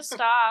 I'm pissed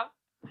off.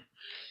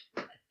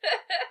 It's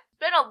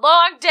been a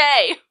long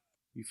day.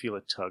 You feel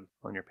a tug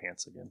on your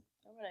pants again.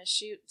 I'm gonna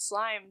shoot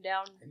slime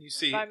down. And you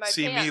see By my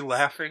me pants.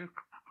 laughing.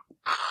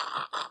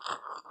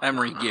 I'm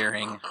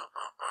regearing.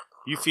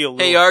 You feel.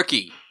 Hey,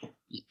 Arky,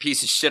 you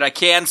piece of shit. I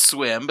can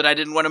swim, but I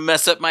didn't want to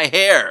mess up my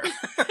hair.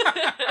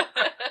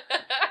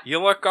 You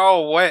look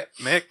all wet,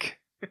 Mick.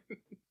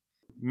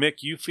 Mick,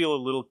 you feel a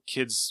little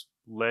kid's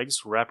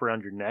legs wrap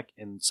around your neck,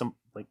 and some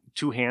like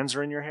two hands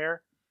are in your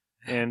hair.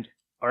 And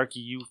Arky,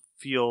 you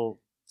feel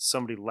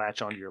somebody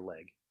latch onto your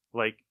leg.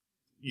 Like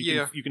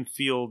you can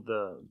feel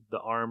the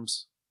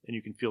arms, and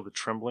you can feel the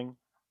trembling.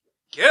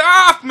 Get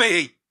off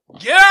me!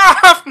 Get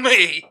off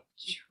me!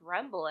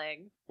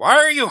 Trembling. Why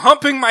are you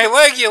humping my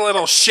leg, you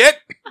little shit?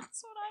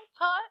 That's what I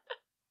thought.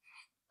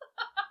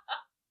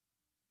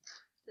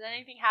 Did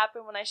anything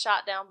happen when I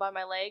shot down by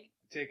my leg?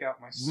 Take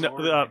out my No,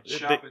 sword and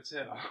chop its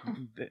head off.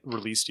 They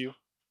released you.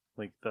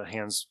 Like the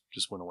hands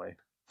just went away.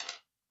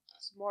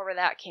 It's more where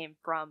that came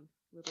from.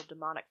 Little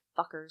demonic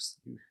fuckers.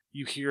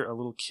 You hear a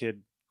little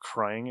kid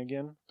crying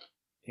again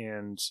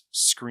and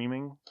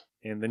screaming,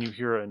 and then you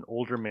hear an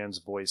older man's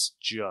voice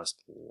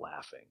just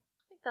laughing.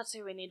 I think that's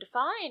who we need to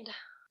find.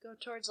 Go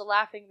towards the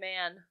laughing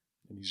man.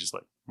 And he's just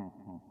like,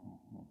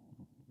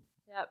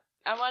 Yep.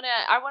 I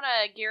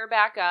wanna gear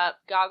back up,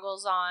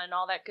 goggles on,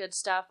 all that good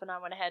stuff, and I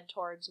wanna head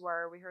towards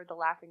where we heard the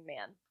laughing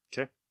man.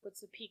 Okay.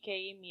 What's the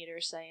PKE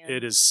meter saying?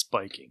 It is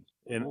spiking.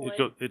 And Boy.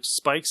 it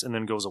spikes and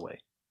then goes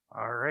away.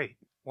 All right.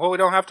 Well, we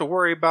don't have to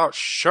worry about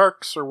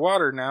sharks or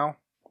water now.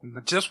 I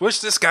just wish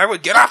this guy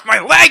would get off my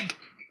leg!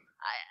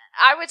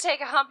 I would take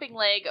a humping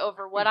leg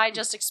over what I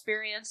just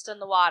experienced in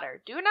the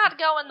water. Do not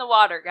go in the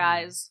water,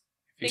 guys.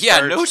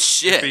 Yeah, no If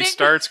shit. he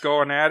starts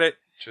going at it,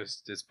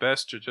 it's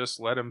best to just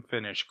let him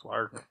finish,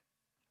 Clark.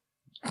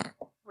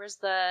 Where's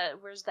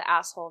the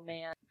asshole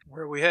man?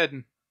 Where are we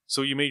heading?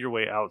 So you made your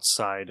way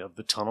outside of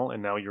the tunnel,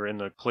 and now you're in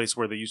the place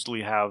where they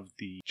usually have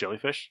the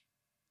jellyfish.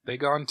 They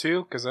gone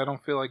too? Because I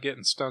don't feel like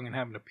getting stung and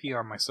having to pee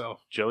on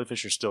myself.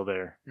 Jellyfish are still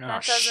there. Oh,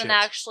 That doesn't shit.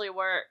 actually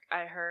work,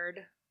 I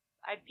heard.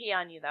 I'd pee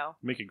on you, though.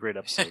 Make a great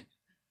episode.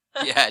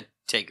 Yeah,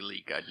 take a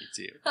leak on you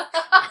too.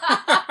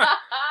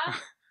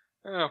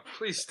 Oh,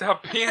 please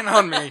stop peeing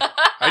on me.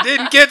 I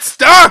didn't get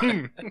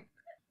stung!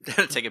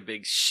 Take a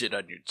big shit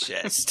on your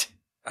chest.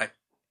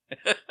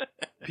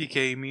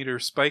 PK meter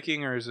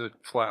spiking or is it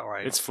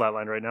flatline? It's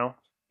flatlined right now.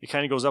 It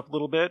kind of goes up a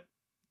little bit,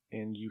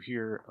 and you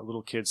hear a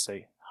little kid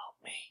say, "Help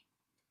me."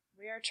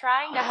 We are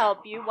trying to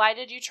help you. Why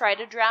did you try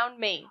to drown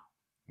me?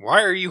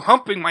 Why are you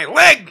humping my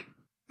leg?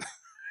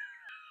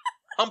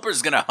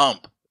 Humper's gonna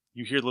hump.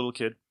 You hear the little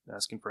kid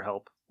asking for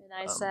help. And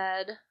I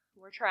said,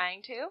 we're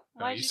trying to.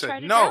 Why'd you you try said,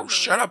 to no, drown me?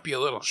 shut up, you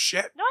little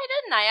shit. No, I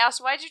didn't. I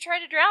asked, why'd you try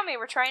to drown me?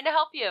 We're trying to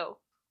help you.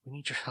 We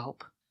need your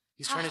help.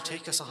 He's trying to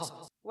take us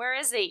all. Where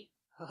is he?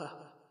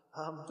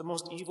 The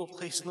most evil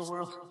place in the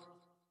world.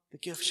 The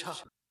gift shop.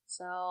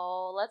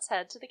 So, let's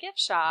head to the gift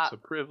It's shop. a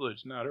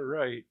privilege, not a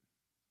right.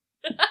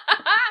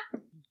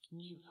 Can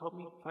you help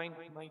me find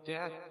my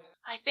dad?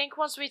 I think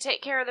once we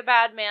take care of the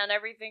bad man,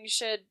 you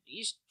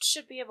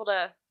should be able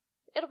to,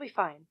 it'll be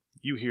fine.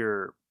 You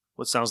hear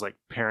what sounds like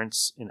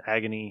parents in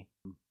agony,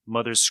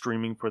 mothers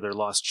screaming for their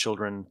lost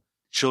children,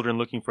 children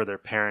looking for their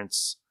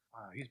parents,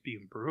 Wow, he's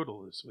being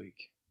brutal this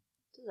week.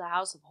 This is a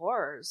house of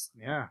horrors.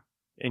 Yeah.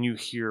 and you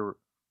hear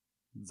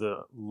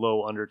the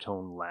low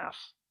undertone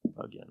laugh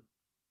again.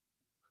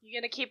 You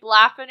gonna keep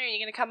laughing or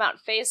you gonna come out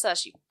and face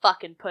us, you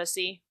fucking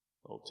pussy?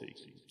 I'll take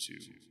you two.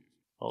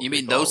 You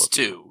mean those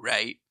two,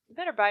 right? You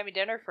better buy me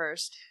dinner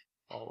first.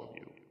 All of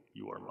you.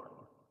 You are Martin.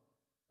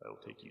 I will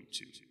take you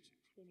two.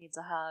 He needs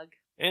a hug.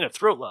 And a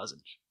throat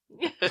lozenge.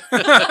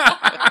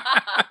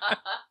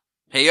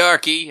 Hey,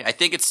 Arky, I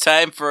think it's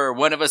time for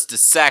one of us to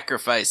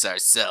sacrifice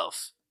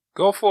ourselves.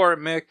 Go for it,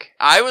 Mick.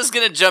 I was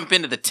gonna jump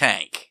into the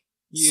tank,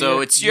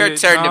 so it's your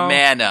turn to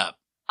man up.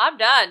 I'm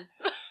done.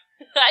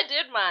 I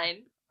did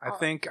mine. I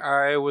think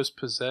I was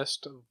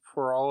possessed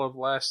for all of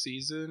last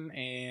season,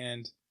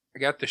 and I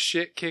got the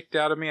shit kicked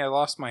out of me. I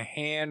lost my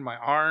hand, my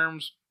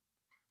arms,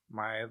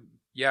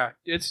 yeah.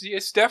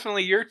 It's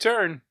definitely your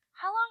turn.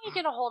 How long are you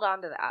gonna hold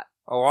on to that?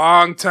 A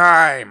long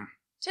time.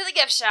 To the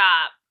gift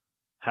shop.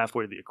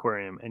 Halfway to the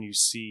aquarium, and you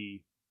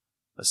see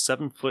a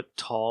 7-foot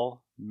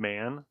tall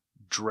man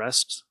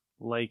dressed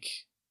like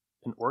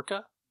an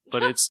orca,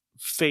 but it's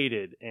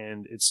faded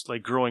and it's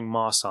like growing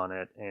moss on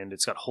it, and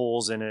it's got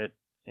holes in it,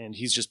 and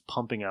he's just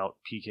pumping out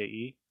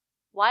PKE.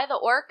 Why the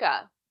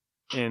orca?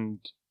 And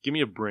give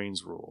me a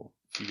brains roll,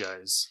 you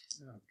guys.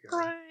 Oh,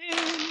 God.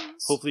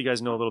 Brains. Hopefully you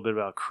guys know a little bit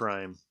about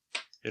crime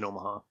in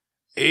Omaha.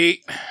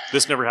 8.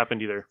 This never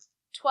happened either.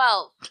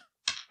 12.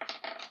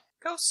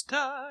 Ghost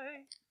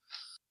die.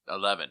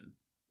 11.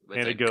 With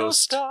And a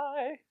ghost.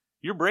 die.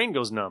 Your brain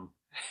goes numb.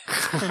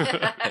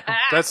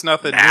 That's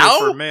nothing Now?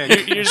 new for me.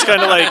 You're just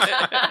kind of like,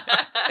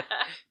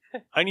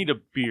 I need a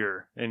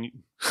beer. And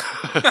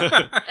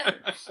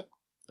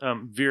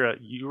Vera,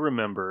 you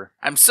remember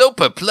I'm so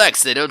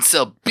perplexed they don't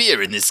sell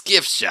beer in this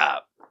gift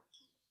shop.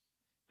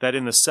 that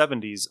in the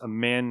 70s, a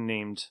man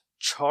named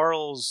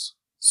Charles,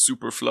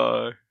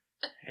 Superfly.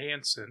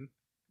 Hanson.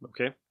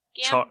 okay,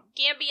 a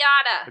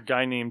Gambiata.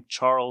 guy named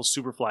Charles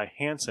Superfly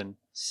Hansen,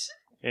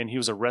 and he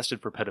was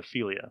arrested for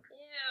pedophilia.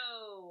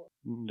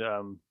 Ew. And,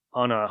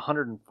 on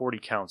 140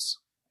 counts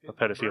of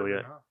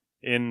pedophilia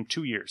in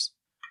 2 years.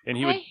 And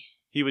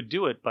he would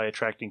do it by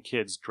attracting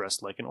kids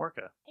dressed like an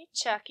orca. Hey,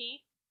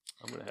 Chucky.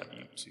 I'm going to have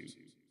you two.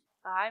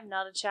 I'm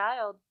not a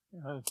child.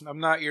 I'm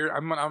not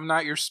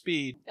your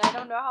speed. I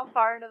don't know how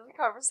far into the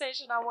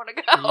conversation I want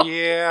to go.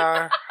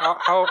 Yeah.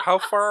 How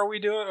far are we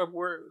doing?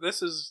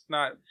 This is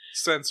not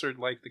censored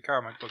like the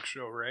comic book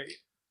show, right?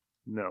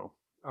 No.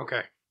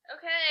 Okay.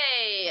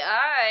 Okay,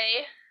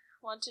 I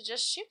want to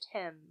just shoot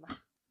him.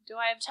 Do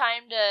I have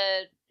time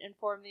to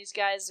inform these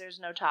guys there's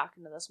no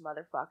talking to this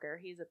motherfucker?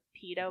 He's a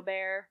pedo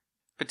bear.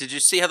 But did you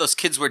see how those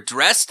kids were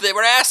dressed? They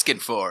were asking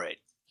for it.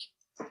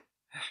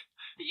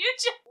 You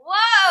just...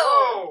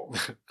 Whoa!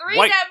 3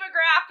 White-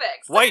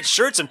 demographics. White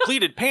shirts and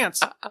pleated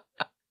pants. Whoa.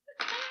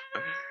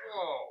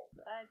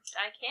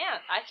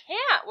 I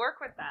can't work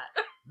with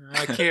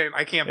that.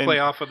 I can't play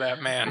off of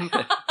that man.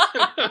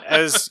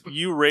 As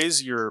you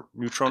raise your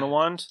neutrona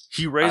wand,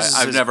 he raises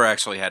I've his, never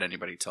actually had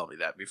anybody tell me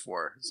that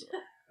before. So.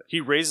 he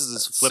raises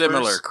his flippers,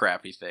 Similar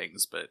crappy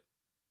things, but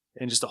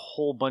and just a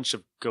whole bunch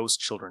of ghost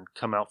children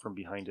come out from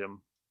behind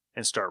him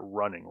and start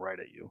running right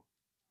at you.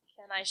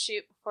 Can I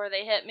shoot before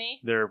they hit me?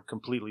 They're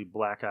completely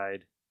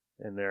black-eyed,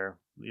 and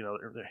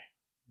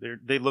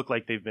they look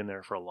like they've been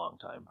there for a long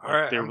time. All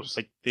right,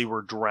 Like they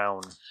were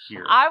drowned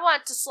here. I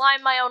want to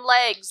slime my own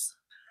legs.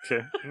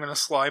 Okay. I'm gonna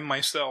slime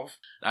myself.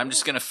 I'm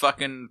just gonna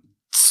fucking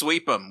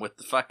sweep them with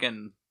the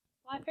fucking...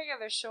 Well, I figure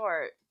they're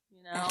short,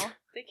 you know?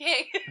 They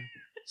can't...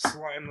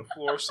 Slime the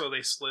floor so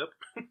they slip.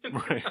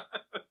 Right.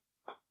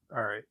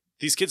 All right.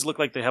 These kids look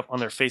like they have on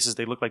their faces.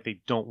 They look like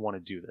they don't want to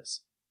do this.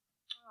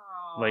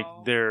 Like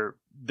Aw. they're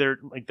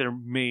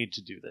made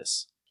to do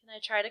this. Can I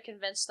try to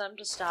convince them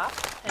to stop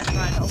and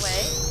run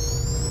away?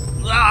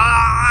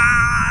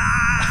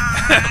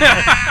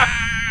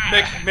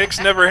 Mick's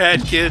never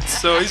had kids,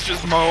 so he's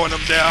just mowing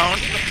them down.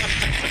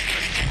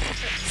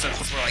 So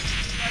we're like...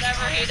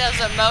 Whatever he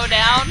doesn't mow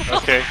down,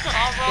 Okay.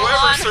 I'll roll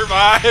Whoever on.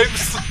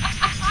 survives.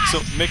 So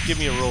Mick, give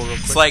me a roll real quick.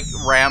 It's like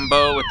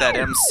Rambo with that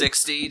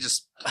M60,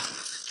 just...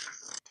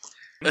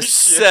 A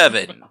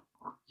 7.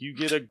 You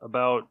get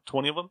about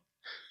 20 of them.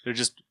 They're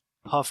just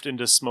puffed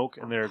into smoke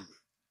and they're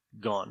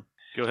gone.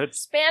 Go ahead.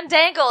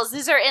 Spandangles,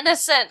 these are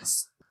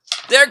innocents.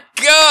 They're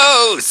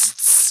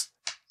ghosts!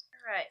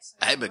 Alright. So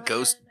I'm a 11,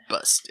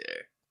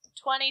 Ghostbuster.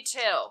 22.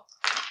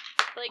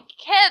 Like,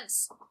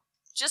 kids,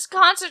 just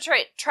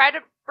concentrate. Try to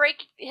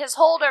break his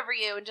hold over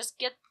you and just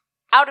get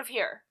out of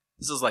here.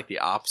 This is like the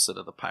opposite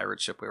of the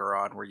pirate ship we were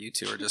on, where you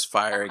two are just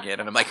firing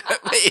it, and I'm like,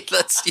 wait,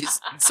 let's use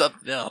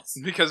something else.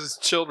 Because it's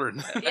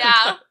children.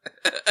 Yeah.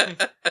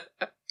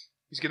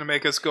 He's gonna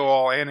make us go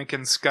all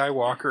Anakin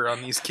Skywalker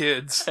on these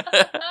kids.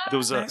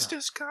 Those Mr.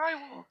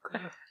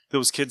 Skywalker.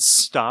 those kids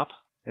stop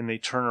and they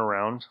turn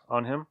around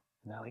on him.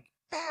 And they're like,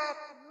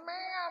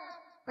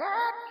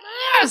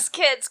 Yes,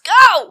 kids,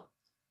 go!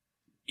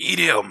 Eat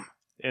him.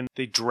 and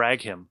they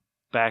drag him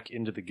back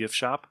into the gift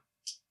shop,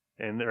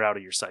 and they're out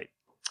of your sight.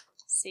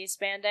 See,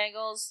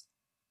 Spandangles?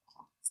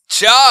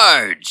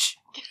 Charge!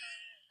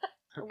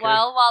 Okay.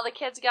 Well, while the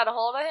kids got a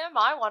hold of him,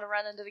 I want to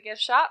run into the gift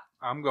shop.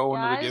 I'm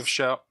going to Guys? the gift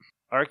shop.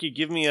 Arky,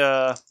 give me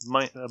a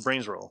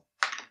brains roll.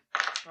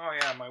 Oh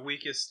yeah, my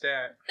weakest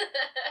stat.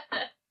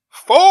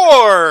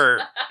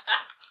 4!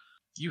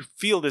 You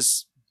feel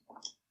this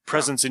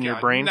presence in your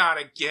God, brain, Not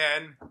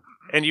again.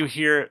 and you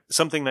hear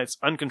something that's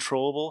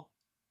uncontrollable.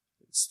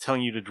 It's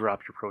telling you to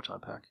drop your proton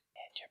pack.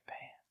 And your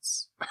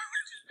pants.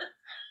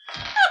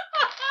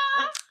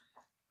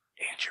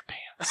 And your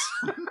pants.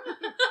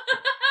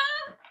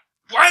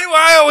 Why do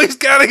I always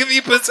gotta be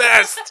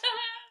possessed?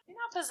 You're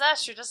not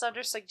possessed, you're just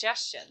under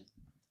suggestion.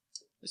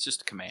 It's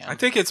just a command. I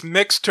think it's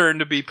Mick's turn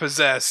to be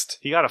possessed.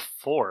 He got a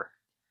 4.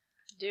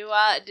 Did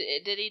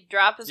he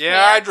drop his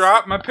Yeah, pants? I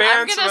dropped my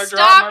pants. I'm gonna and I stop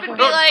dropped and my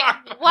be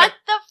like, what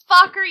the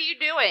fuck are you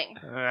doing?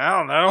 I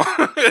don't know.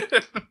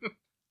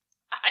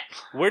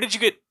 Where did you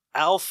get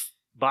Alf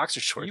boxer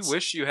shorts? You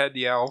wish you had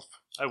the elf.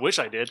 I wish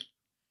I did.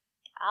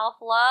 Alf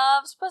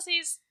loves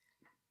pussies.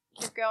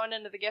 Keep going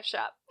into the gift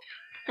shop.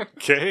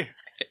 Okay.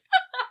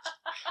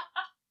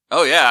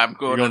 Oh yeah, I'm You're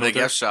going to going the with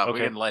her? gift shop. We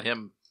Okay. can let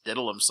him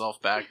diddle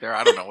himself back there.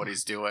 I don't know what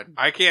he's doing.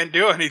 I can't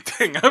do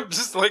anything. I'm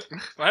just like,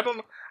 I don't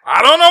know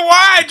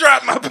why I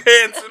dropped my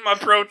pants in my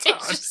proton.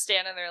 He's just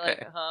standing there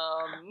like,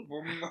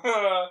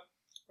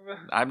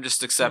 I'm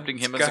just accepting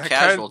him It's as a kinda-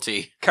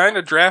 casualty. Kind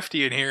of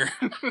drafty in here.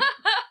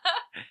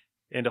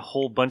 And a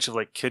whole bunch of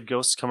like kid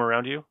ghosts come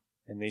around you,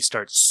 and they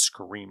start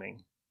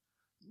screaming.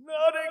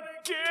 Not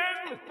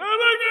again! Not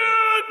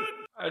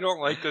again! I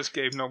don't like this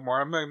game no more.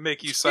 I'm gonna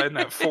make you sign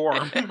that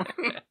form.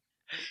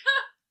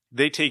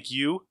 They take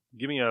you.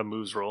 Give me a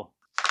moves roll.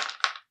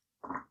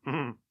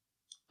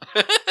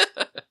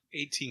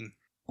 18.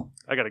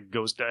 I got a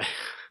ghost die.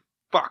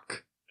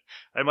 Fuck.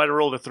 I might have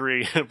rolled a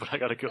 3, but I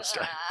got a ghost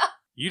die.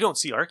 You don't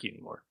see Arky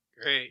anymore.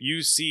 Great.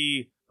 You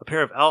see a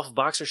pair of Alf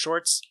boxer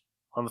shorts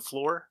on the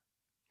floor,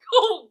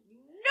 Oh,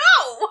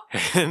 no!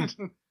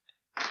 and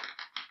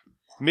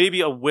maybe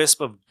a wisp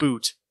of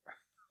boot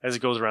as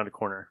it goes around a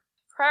corner.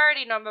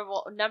 Priority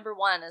number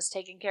one is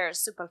taking care of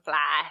Superfly.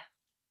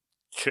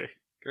 Okay.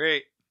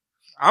 Great.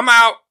 I'm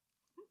out.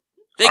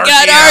 They Arky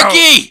got out.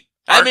 Arky!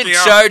 I'm in Arky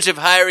out. charge of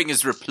hiring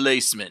his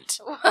replacement.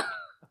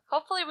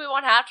 Hopefully we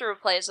won't have to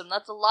replace him.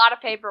 That's a lot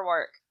of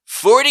paperwork.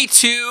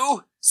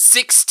 42,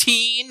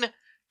 16,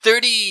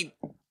 30.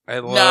 I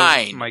love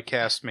 9. my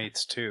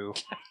castmates too.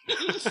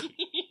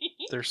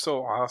 They're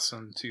so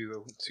awesome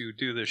to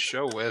do this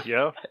show with.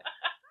 Yeah.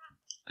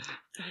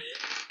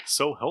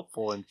 So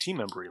helpful and team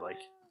member-y like.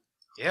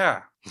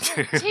 Yeah.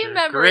 Team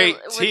member Great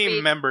would team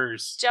be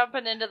members.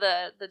 jumping into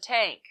the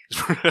tank,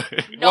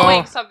 Right. knowing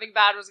Well- something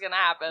bad was going to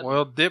happen.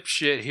 Well,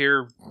 dipshit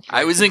here.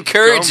 I was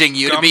encouraging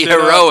you to gummed be it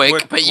up heroic,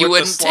 with- but you with the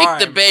wouldn't take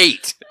the slime.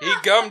 bait. He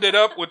gummed it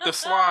up with the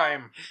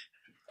slime.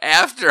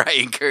 After I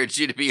encouraged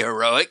you to be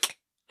heroic,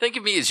 think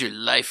of me as your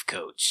life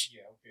coach.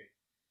 Yeah, okay.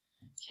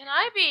 Can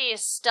I be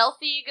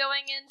stealthy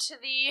going into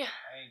the...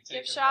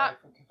 Gift shop?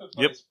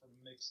 Yep.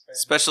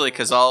 Especially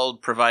because I'll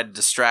provide a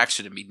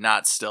distraction and be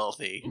not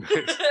stealthy.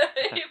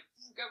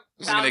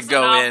 I'm gonna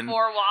go in,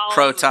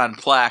 Proton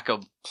plaque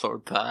of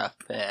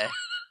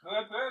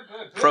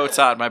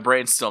Proton, my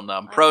brain's still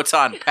numb.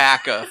 Proton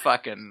pack of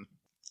fucking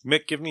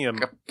Mick, give me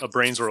a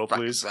brains roll,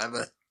 please.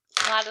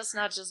 That is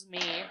not just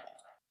me.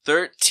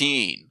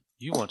 13.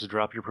 You want to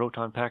drop your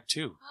proton pack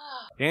too.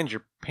 And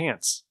your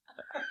pants.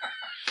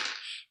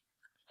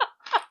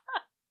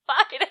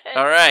 Fight it.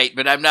 Alright,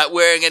 but I'm not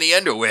wearing any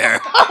underwear.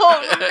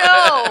 Oh,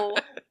 no.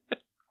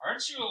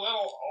 Aren't you a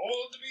little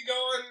old to be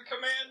going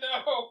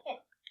commando?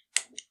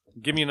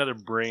 Give me another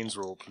brains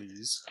roll,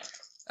 please.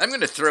 I'm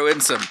gonna throw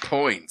in some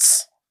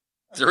points.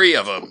 3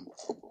 of them.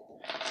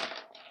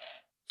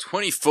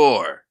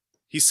 24.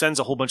 He sends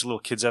a whole bunch of little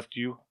kids after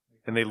you,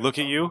 and they look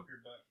at you,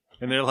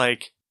 and they're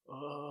like,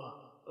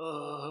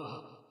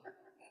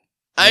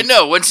 I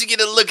know, once you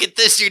get a look at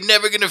this, you're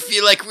never gonna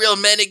feel like real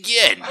men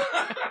again.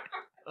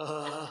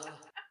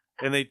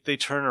 and they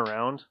turn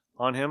around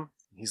on him.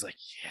 And he's like,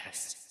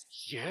 yes,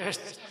 yes,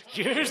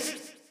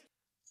 yes.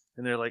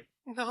 And they're like,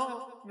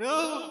 no,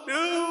 no,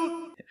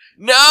 no.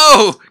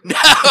 No!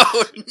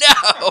 No!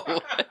 No!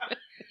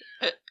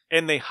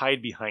 And they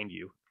hide behind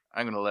you.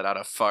 I'm gonna let out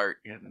a fart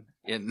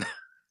in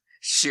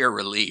sheer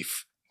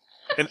relief.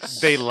 And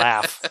they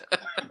laugh.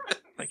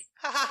 Like,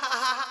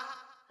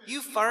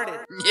 You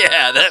farted.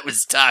 Yeah, that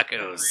was tacos.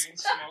 Green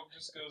smoke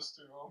just goes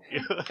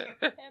through them.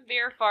 And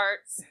beer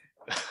farts.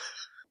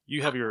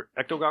 you have your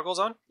ecto goggles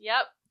on?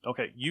 Yep.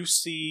 Okay, you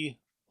see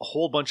a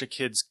whole bunch of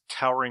kids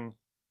cowering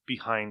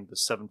behind the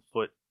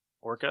 7-foot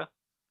orca,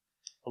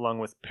 along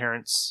with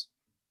parents,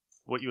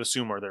 what you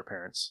assume are their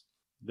parents.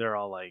 They're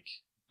all like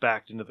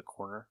backed into the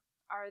corner.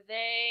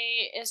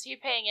 Is he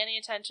paying any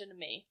attention to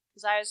me?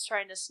 Because I was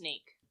trying to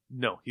sneak.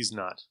 No, he's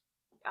not.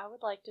 I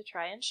would like to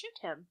try and shoot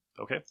him.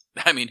 Okay.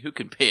 I mean, who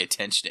can pay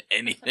attention to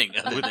anything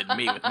other than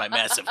me with my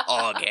massive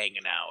hog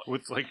hanging out?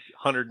 With like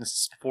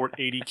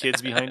 180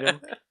 kids behind him.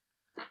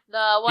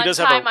 The one does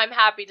have time a- I'm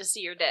happy to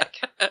see your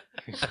dick.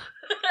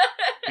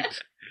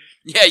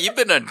 Yeah, you've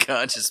been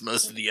unconscious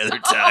most of the other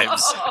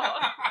times.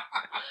 I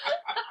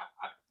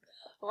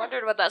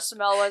wondered what that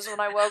smell was when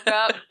I woke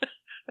up.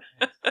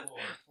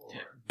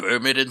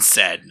 Bourbon and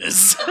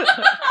sadness.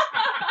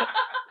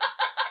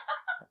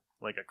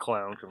 Like a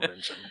clown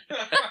convention.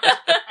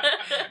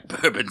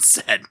 Bourbon,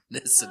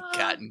 sadness, and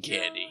cotton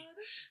candy.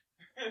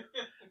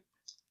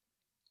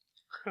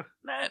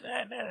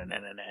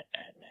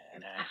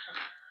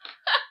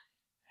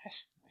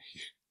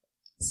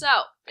 So,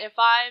 if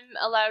I'm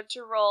allowed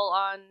to roll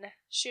on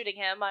shooting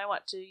him, I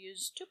want to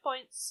use 2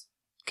 points.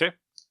 Okay.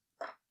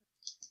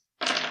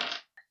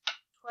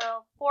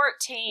 12,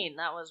 14.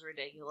 That was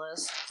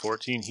ridiculous.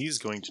 14, he's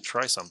going to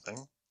try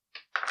something.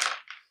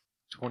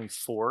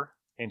 24,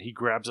 and he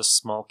grabs a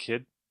small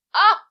kid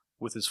Ah!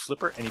 with his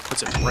flipper, and he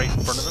puts it right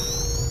in front of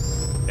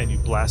him, and you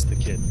blast the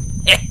kid.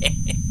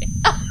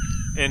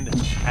 And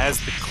as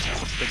the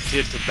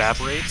kid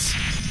evaporates,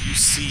 you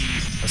see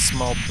a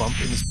small bump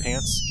in his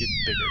pants get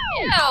bigger.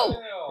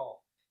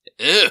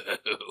 Ew! Ew.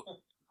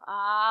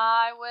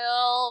 I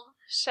will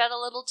shed a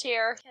little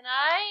tear. Can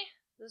I?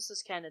 This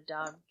is kind of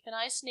dumb. Can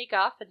I sneak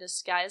off and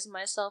disguise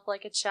myself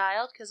like a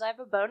child? Because I have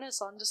a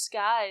bonus on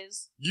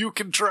disguise. You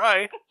can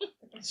try.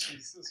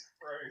 Jesus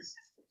Christ.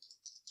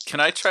 Can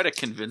I try to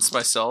convince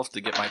myself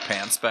to get my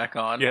pants back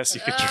on? Yes,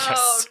 you can try.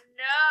 Oh,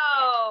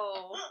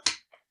 no.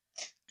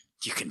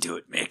 You can do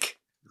it, Mick.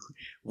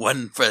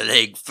 One for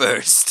leg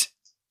first.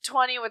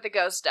 20 with the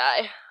ghost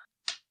die.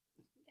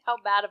 How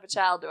bad of a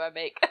child do I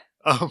make?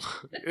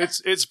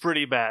 It's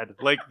pretty bad.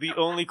 Like, the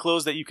only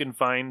clothes that you can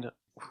find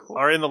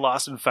are in the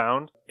lost and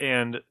found,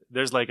 and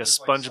there's like a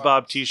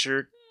SpongeBob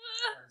t-shirt,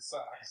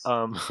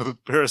 a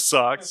pair of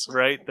socks,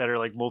 right, that are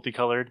like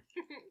multicolored,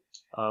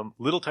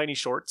 little tiny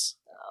shorts.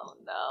 Oh,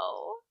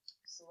 no.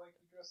 So like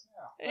you dress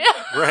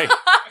now. Right.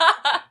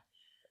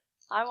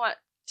 I want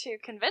to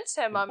convince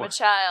him I'm a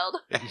child.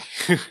 Should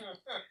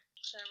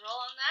I roll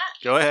on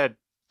that? Go ahead.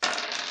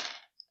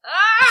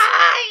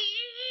 Ah!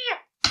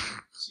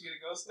 She get a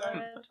ghost die?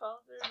 11, 12,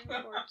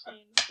 13, 14,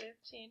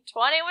 15,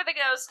 20 with a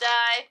ghost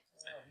die.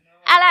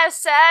 Hello,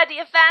 sir. Do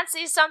you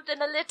fancy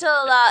something a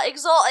little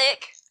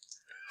exotic?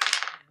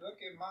 Look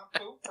at my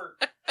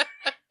pooper.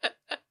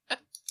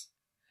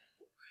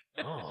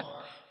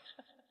 Oh,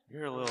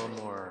 you're a little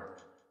more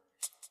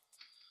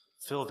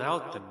filled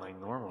out than my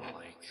normal,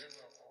 like.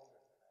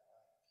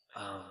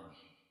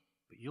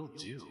 But you'll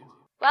do.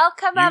 Well,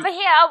 come over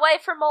here, away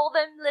from all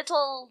them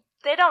little...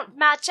 They don't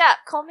match up.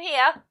 Come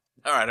here.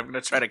 All right, I'm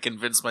going to try to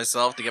convince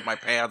myself to get my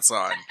pants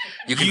on.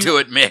 You can do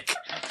it, Mick.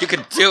 You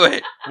can do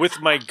it.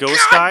 With my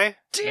ghost eye,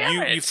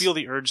 damn it. you feel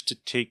the urge to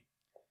take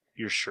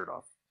your shirt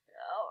off.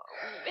 Oh,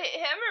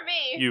 him or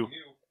me? You.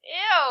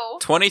 Ew.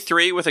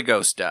 23 with a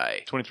ghost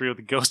die. 23 with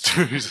the ghost.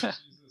 I'm gonna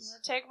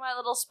take my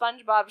little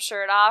SpongeBob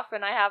shirt off,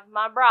 and I have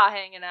my bra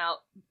hanging out.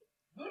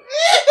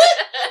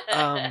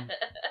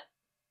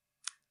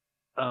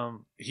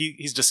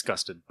 He's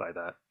disgusted by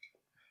that.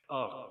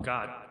 Oh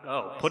God!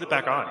 Oh, put it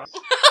back on.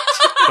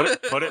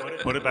 Put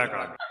it back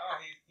on. Oh,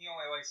 he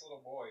only likes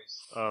little boys.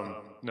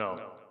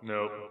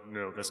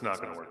 No, that's not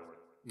gonna work.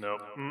 No.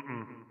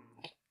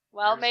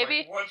 Well, He's maybe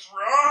like, what's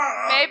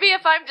wrong? maybe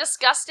if I'm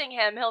disgusting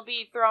him, he'll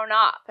be thrown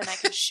off, and I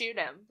can shoot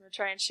him. I'm gonna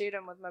try and shoot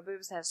him with my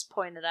boobs has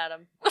pointed at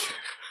him.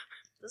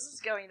 This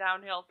is going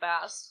downhill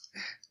fast.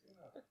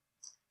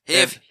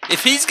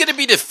 If he's going to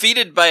be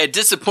defeated by a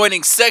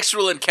disappointing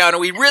sexual encounter,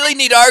 we really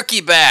need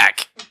Arky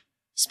back.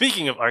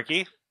 Speaking of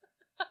Arky,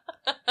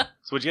 so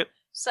what'd you get?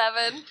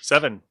 7.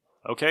 7.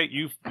 Okay,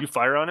 you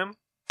fire on him.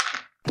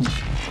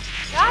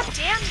 God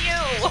damn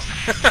you!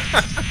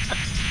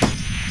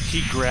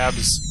 He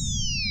grabs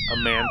a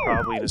man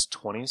probably in his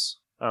 20s.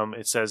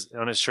 It says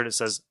on his shirt, it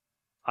says,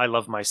 "I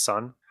love my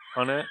son"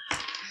 on it,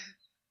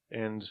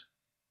 and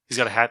he's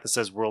got a hat that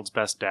says "World's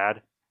Best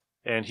Dad."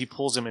 And he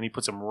pulls him and he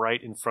puts him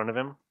right in front of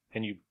him,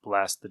 and you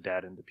blast the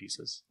dad into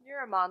pieces.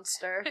 You're a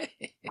monster.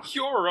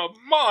 You're a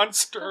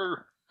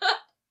monster.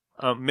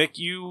 Mick,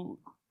 you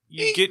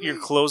get your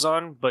clothes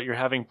on, but you're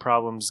having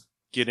problems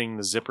getting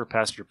the zipper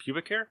past your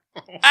pubic hair.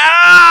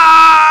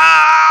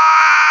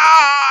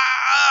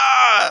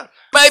 Ah!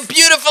 My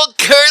beautiful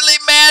curly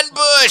man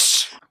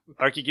bush!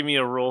 Arky, give me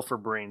a roll for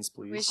brains,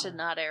 please. We should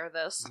not air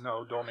this.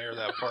 No, don't air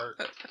that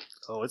part.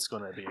 Oh, it's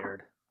going to be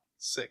aired.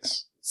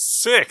 6.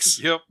 6.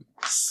 Yep.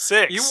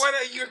 6.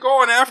 You're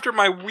going after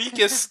my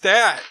weakest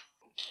stat.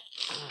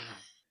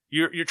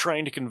 You're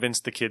trying to convince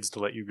the kids to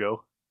let you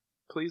go,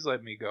 Please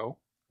let me go.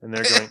 and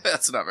they're going.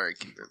 That's not very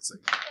convincing.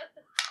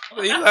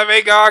 Please let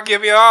me go. I'll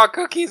give you all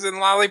cookies and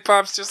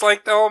lollipops, just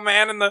like the old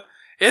man in the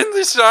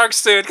shark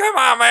suit. Come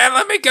on, man,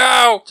 let me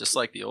go. Just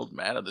like the old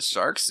man in the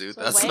shark suit.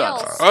 The That's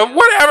whales. not.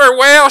 Whatever,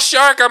 whale,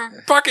 shark.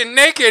 I'm fucking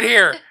naked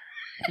here.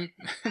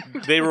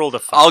 They rolled a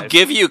 5. I'll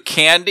give you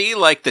candy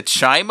like the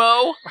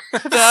Chimo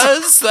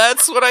does.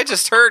 That's what I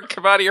just heard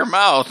come out of your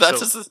mouth.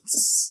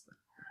 That's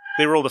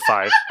They rolled a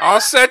 5, I'll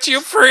set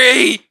you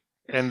free.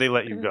 and they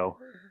let you go.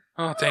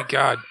 Oh, thank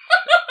God.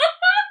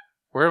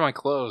 Where are my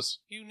clothes?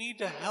 You need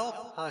to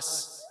help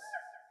us.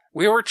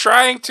 We were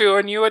trying to,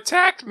 and you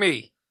attacked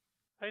me.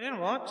 I didn't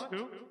want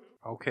to.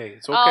 Okay,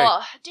 it's okay.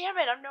 Oh, damn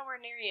it, I'm nowhere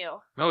near you.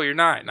 No, you're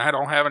not, and I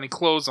don't have any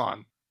clothes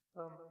on.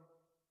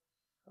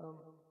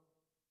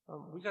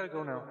 We gotta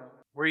go now.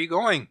 Where are you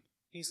going?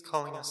 He's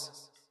calling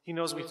us. He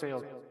knows we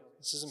failed.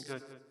 This isn't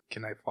good.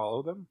 Can I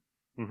follow them?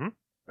 Mm-hmm.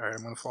 All right,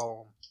 I'm going to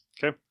follow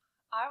them. Okay.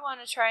 I want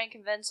to try and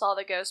convince all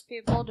the ghost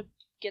people to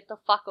get the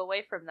fuck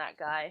away from that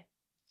guy.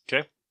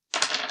 Okay.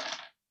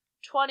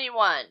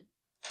 21.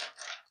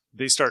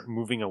 They start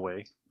moving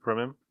away from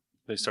him.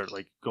 They start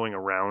like going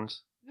around.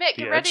 Mick,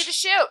 The get ready edge. to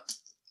shoot.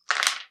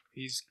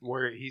 He's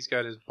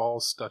got his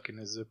balls stuck in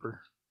his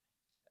zipper.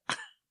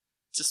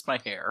 just my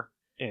hair.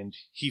 And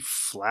he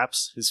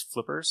flaps his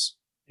flippers,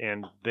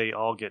 and they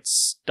all get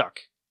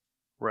stuck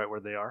right where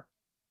they are.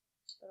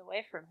 Get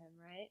away from him,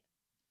 right?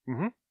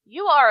 Mm-hmm.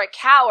 You are a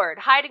coward,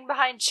 hiding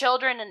behind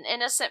children and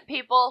innocent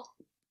people.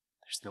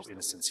 There's no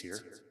innocence here.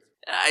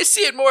 I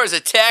see it more as a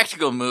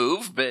tactical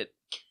move, but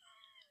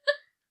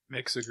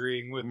Mick's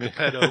agreeing with the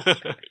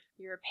pedo.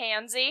 You're a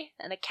pansy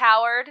and a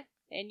coward,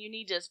 And you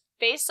need to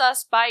face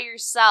us by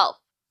yourself.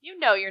 You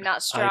know you're not I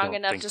strong don't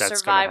enough think to that's gonna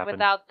survive happen.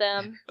 without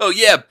them. Oh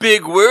yeah,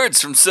 big words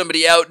from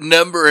somebody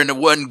outnumbering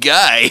one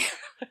guy.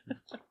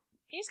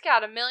 He's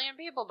got 1 million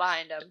people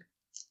behind him.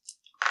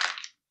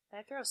 Can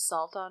I throw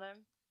salt on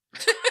him?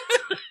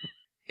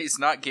 He's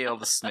not Gale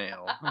the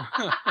Snail.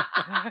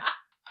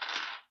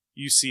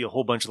 You see a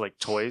whole bunch of like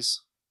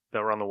toys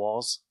that were on the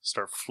walls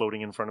start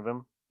floating in front of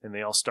him, and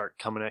they all start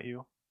coming at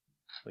you.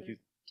 Like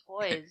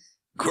Toys.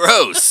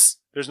 Gross.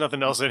 there's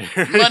nothing else in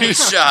here. Money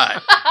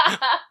shot.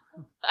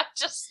 I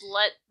just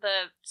let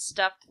the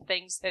stuffed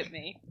things hit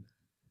me.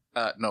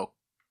 No.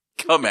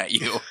 Come at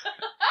you.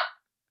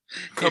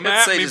 Come Didn't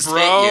at say me, just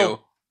bro. hit you.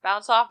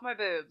 Bounce off my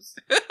boobs.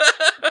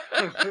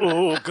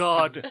 Oh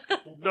God,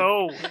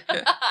 no,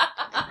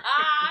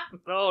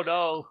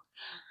 no.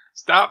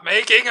 Stop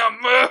making a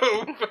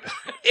move!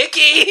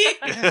 Icky!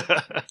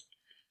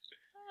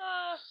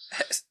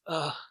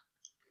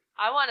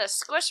 I want to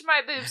squish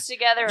my boobs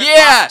together and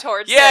Yeah, walk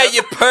towards yeah, them.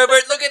 you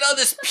pervert. Look at all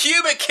this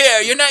pubic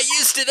hair. You're not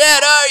used to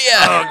that, are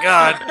Oh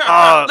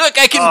God. Look,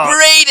 I can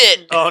braid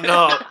it. Oh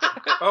no.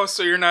 Oh,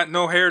 so you're not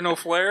no hair, no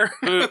flare?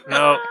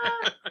 No.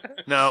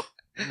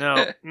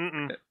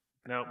 Mm-mm.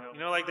 No. You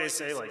know, like they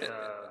say, like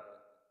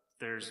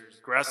there's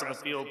grass on the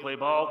field, play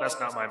ball. That's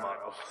not my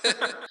motto.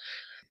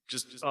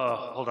 Just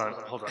hold on.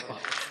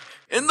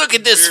 And look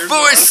at this Here's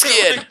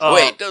foreskin. Oh.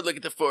 Wait, don't look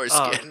at the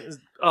foreskin.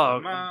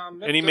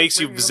 Mom, and he makes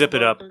you zip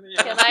it up.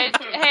 Can I?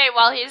 Hey,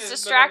 while he's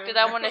distracted,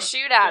 I want to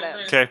shoot at him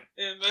Okay.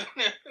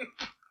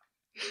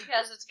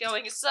 because it's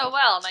going so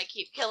well, and I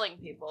keep killing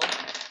people.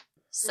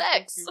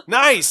 6.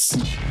 Nice.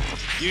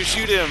 You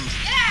shoot him.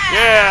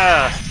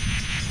 Yeah.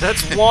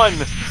 That's 1.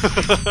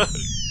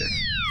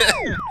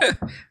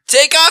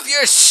 Take off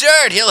your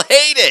shirt. He'll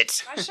hate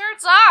it. My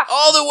shirt's off.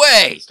 All the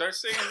way. Start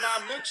singing my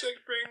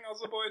milkshake, bring all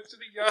the boys to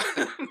the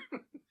yard.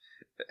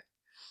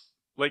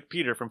 Like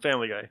Peter from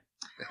Family Guy.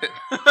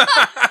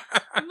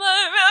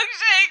 My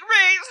milkshake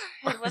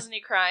brings. Wasn't he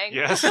crying?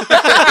 Yes.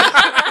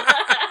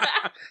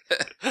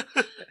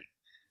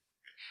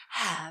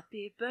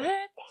 Happy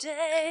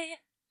birthday.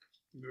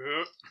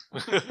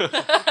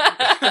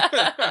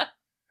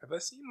 Have I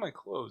seen my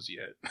clothes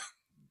yet?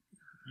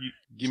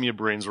 Give me a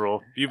brains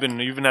roll. You've been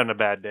having a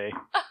bad day.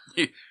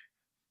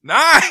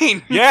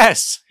 9!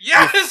 Yes.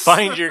 Yes! You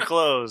find your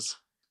clothes.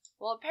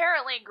 Well,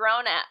 apparently,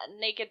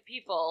 naked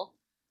people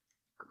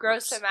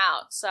gross him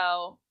out.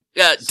 So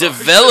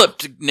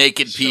Developed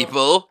naked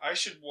people. I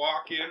should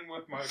walk in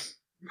with my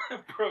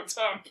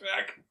proton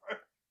pack.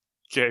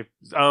 Okay.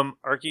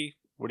 Arky,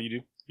 what do you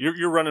do?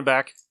 You're running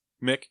back,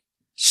 Mick.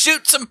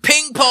 Shoot some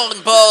ping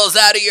pong balls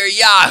out of your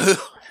Yahoo.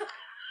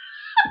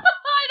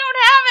 I don't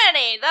have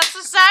any. That's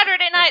a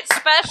Saturday night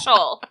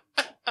special.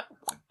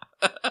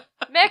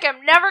 Mick,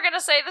 I'm never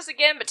gonna say this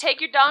again, but take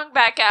your dong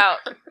back out.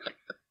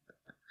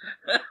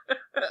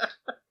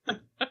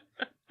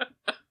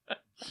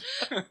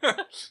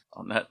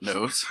 On that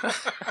note,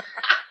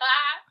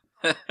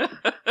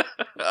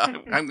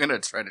 I'm gonna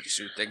try to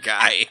shoot the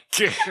guy.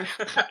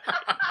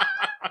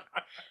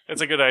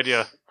 That's a good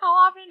idea. How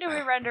often do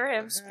we render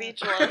him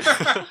speechless?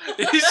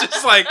 He's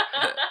just like...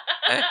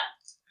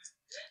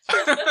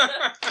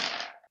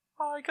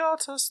 I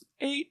got us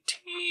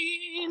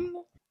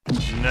 18.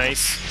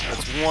 Nice.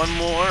 That's 1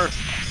 more.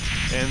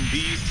 And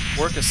the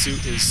orca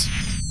suit is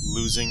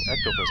losing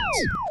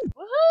ectopresence.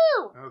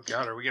 Woohoo! Oh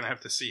god, are we gonna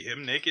have to see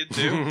him naked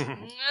too?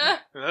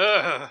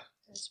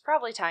 It's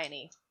probably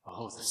tiny.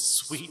 Oh, the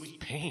sweet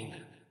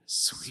pain.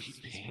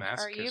 Sweet pain.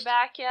 Are you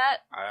back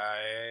yet?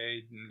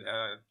 I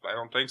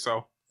don't think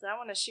so. 'Cause I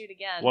want to shoot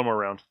again. 1 more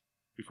round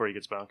before he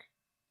gets back.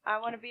 I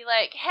want to be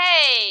like,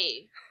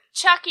 hey,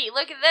 Chucky,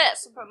 look at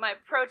this. I'll put my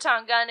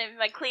proton gun in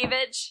my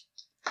cleavage.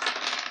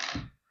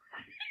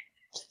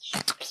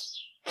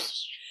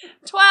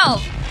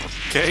 12.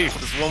 Okay,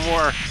 there's 1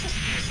 more.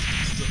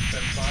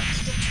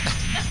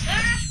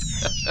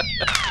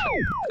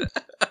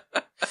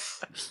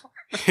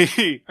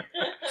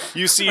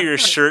 You see your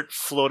shirt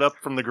float up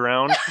from the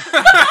ground.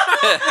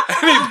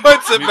 And he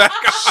puts it back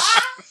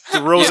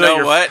on. Throws You it at know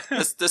your what?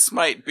 This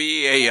might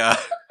be a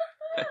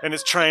and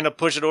it's trying to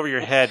push it over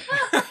your head.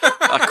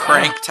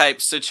 crank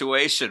type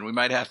situation. We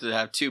might have to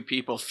have 2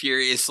 people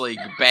furiously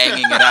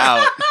banging it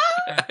out.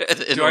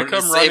 Do I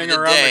come running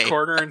around the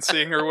corner and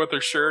seeing her with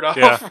her shirt off?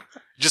 Yeah,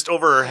 just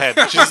over her head.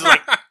 She's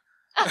like,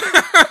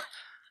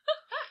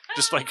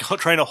 just like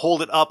trying to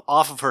hold it up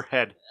off of her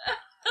head.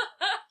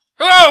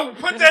 Oh,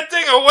 put that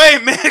thing away,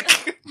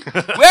 Mick!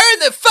 Where in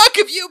the fuck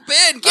have you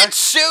been? Get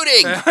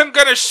shooting. I'm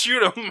gonna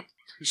shoot him.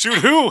 Shoot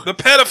who? The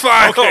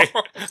pedophile! Okay.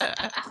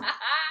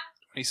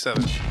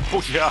 27.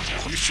 Oh yeah,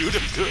 you shoot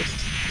him good.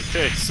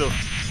 Okay, so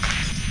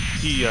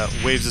he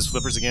waves his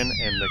flippers again,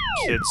 and the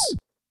kids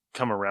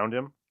come around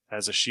him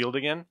as a shield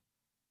again,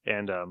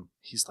 and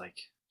he's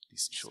like,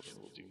 "These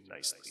children will do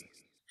nicely."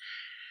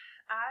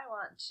 I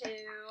want to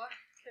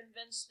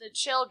convince the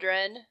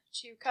children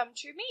to come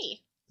to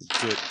me.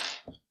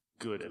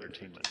 Good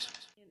entertainment.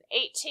 In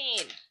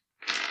 18.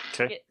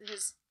 Okay. Get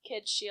his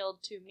kid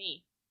shield to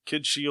me.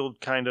 Kid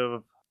shield kind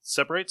of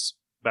separates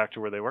back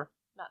to where they were.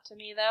 Not to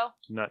me, though.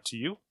 Not to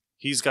you.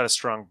 He's got a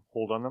strong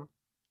hold on them.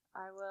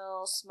 I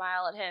will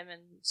smile at him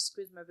and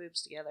squeeze my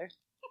boobs together.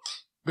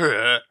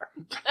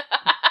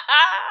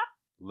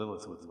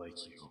 Lilith would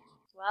like you.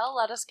 Well,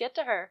 let us get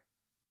to her.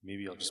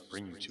 Maybe I'll just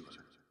bring you to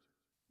her.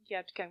 You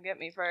have to come get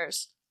me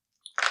first.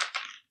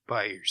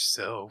 By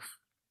yourself.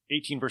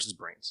 18 versus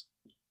brains.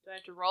 Do I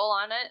have to roll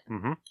on it?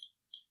 Mm-hmm.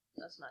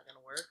 That's not gonna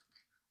work.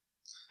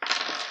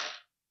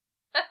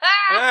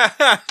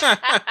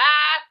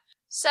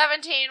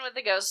 17 with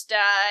the ghost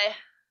die.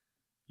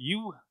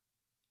 You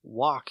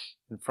walk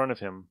in front of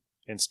him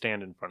and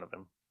stand in front of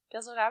him.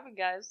 Guess what happened,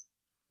 guys?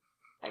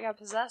 I got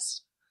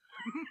possessed.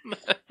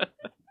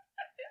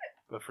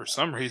 But for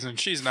some reason,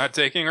 she's not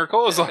taking her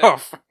clothes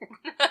off.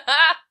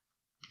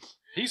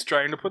 He's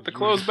trying to put the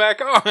clothes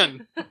back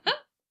on.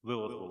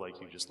 Lilith will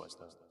like you just like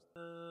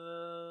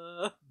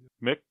that.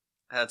 Mick?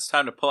 It's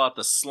time to pull out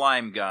the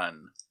slime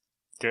gun.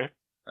 Okay.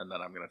 And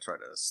then I'm going to try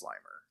to slime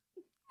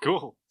her.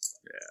 Cool.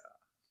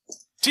 Yeah.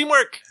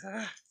 Teamwork!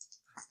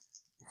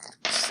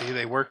 See,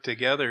 they work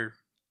together.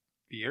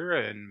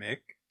 Vera and Mick.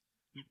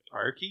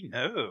 Arky,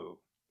 no.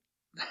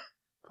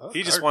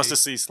 He just wants to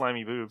see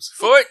slimy boobs.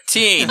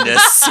 14 to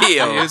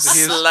seal. He is-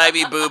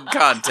 Slimy boob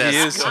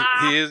contest.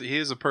 He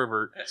is a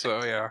pervert,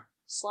 so yeah.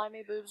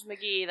 Slimy Boobs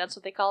McGee, that's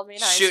what they called me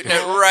in high Shooting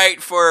school. it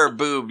right for her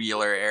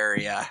boobular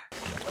area.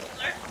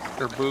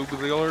 They're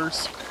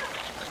boob-dealers.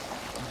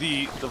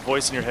 The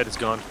voice in your head is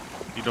gone.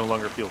 You no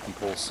longer feel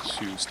compulsed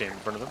to stand in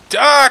front of them.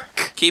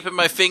 Duck! Keeping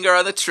my finger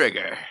on the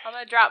trigger. I'm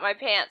gonna drop my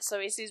pants so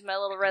he sees my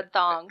little red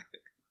thong.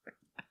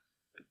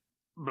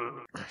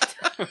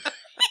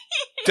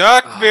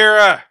 Duck,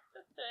 Vera!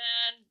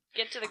 And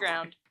get to the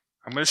ground.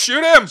 I'm gonna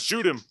shoot him!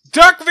 Shoot him!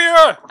 Duck,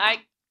 Vera!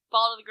 I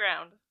fall to the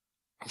ground.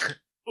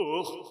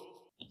 Oh.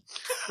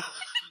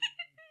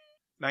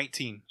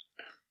 19.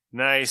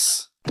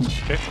 Nice.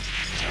 Okay.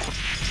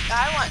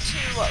 I want to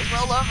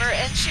roll over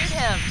and shoot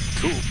him.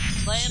 Cool.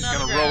 Laying She's on the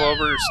gonna ground. roll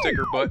over, stick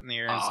her butt in the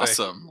air, and say,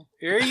 Awesome.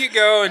 "Here you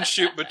go," and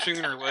shoot between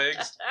her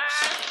legs.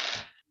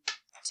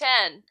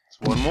 10.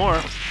 One more.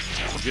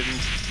 He's getting...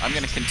 I'm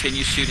going to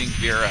continue shooting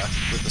Vera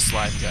with the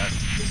slime gun.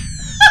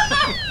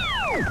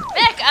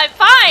 Nick, I'm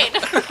fine!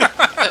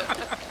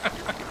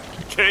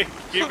 Okay,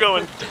 keep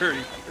going.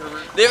 Dirty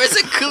pervert. There is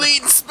a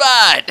clean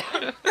spot.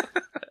 I'm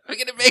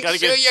going to make Gotta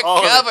sure get you're all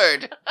of it.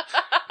 covered.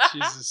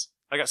 Jesus.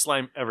 I got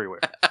slime everywhere.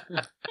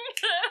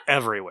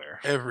 Everywhere.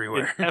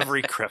 Everywhere. In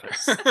every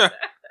crevice.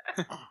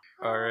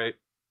 Alright.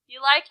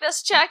 You like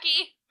this,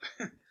 Chucky?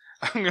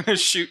 I'm gonna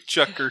shoot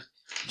Chuckers.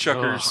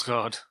 Oh,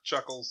 God.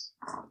 Chuckles.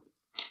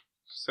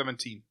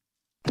 17.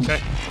 Okay.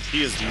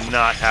 He is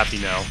not happy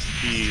now.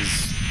 He's...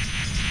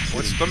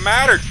 What's the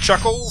matter,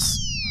 Chuckles?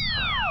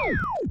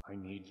 I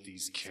need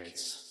these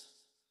kids.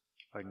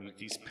 I need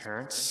these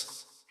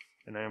parents.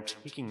 And I am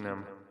taking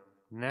them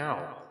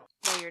now.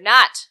 No, you're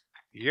not.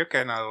 You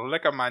can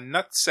lick on my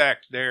nutsack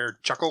there,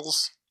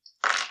 Chuckles.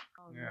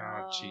 Oh,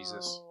 Yeah, no.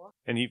 Jesus.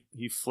 And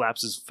he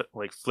flaps his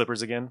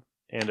flippers again,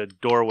 and a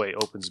doorway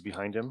opens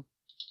behind him,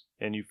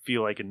 and you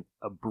feel like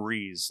a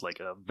breeze, like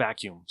a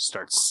vacuum,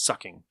 starts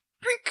sucking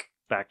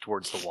back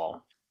towards the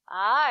wall.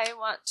 I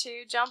want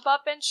to jump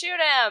up and shoot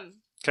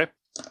him. Okay.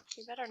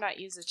 You better not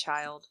use a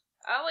child.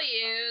 I will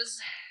use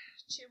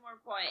 2 more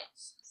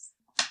points.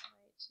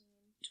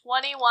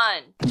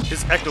 21.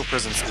 His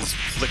ectopresence is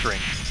flickering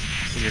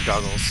in your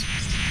goggles,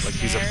 like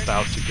he's Snared.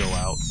 about to go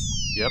out.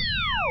 Yep.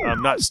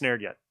 I'm not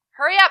snared yet.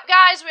 Hurry up,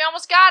 guys! We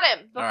almost got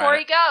him before Alright.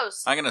 he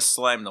goes. I'm going to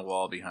slime the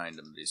wall behind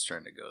him that he's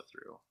trying to go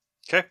through.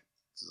 Okay.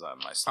 This is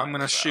my slime I'm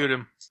gonna is out. shoot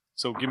him.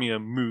 So give me a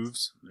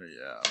moves.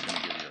 Yeah, I'm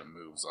going to give you the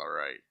moves,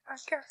 alright. I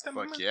got the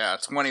Fuck yeah,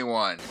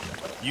 21.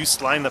 You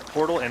slime the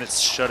portal, and it's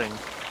shutting.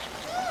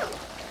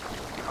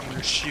 I'm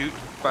gonna shoot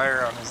and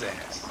fire on his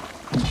ass.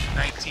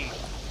 19.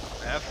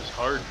 Math is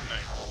hard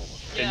tonight.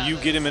 Yeah. And you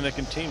get him in a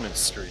containment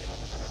stream.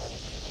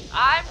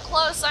 I'm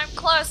close. I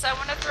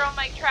want to throw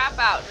my trap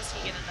out. Does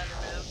he get another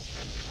move?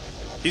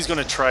 He's going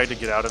to try to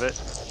get out of it.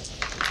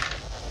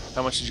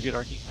 How much did you get,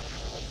 Arky?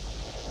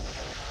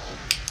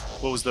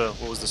 What was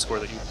the score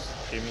that you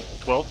gave me?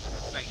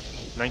 12?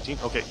 19. 19?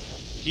 Okay.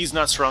 He's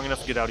not strong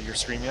enough to get out of your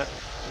stream yet.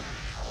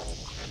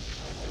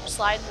 I'm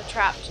sliding the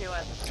trap to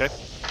him. Okay.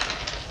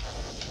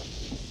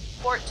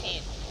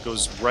 14.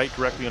 Goes right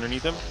directly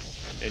underneath him,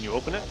 and you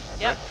open it?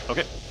 Yep.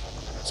 Okay.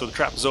 So the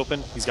trap is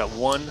open. He's got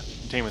 1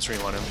 containment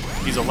stream on him.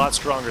 He's a lot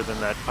stronger than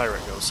that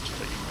pirate ghost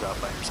that you got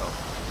by yourself.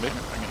 Mick?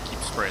 I'm going to keep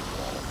spraying the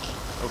wall.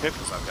 Okay.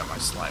 Because I've got my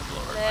slime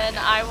blower. Then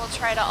I will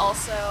try to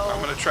also... I'm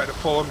gonna try to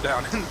pull him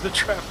down into the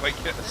trap, I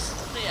guess.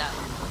 Yeah,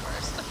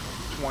 first.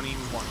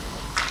 21.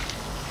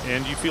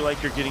 And you feel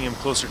like you're getting him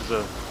closer to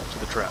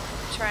the trap.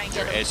 Try and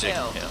You're get him edging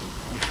killed.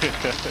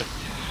 him.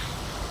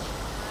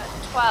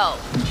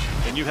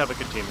 12. And you have a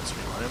containment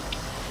stream on him.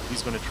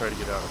 He's going to try to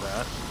get out of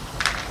that.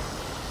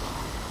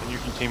 And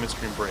your containment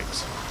stream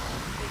breaks.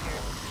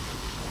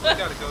 We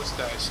got a ghost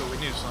die, so we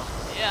knew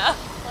something. Yeah.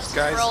 Plus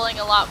guy's- he's rolling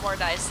a lot more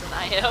dice than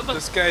I am.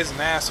 This guy's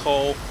an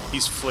asshole.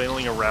 He's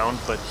flailing around,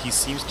 but he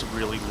seems to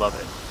really love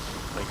it.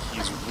 Like,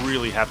 he's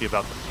really happy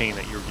about the pain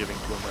that you're giving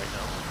to him right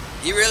now.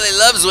 He really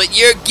loves what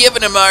you're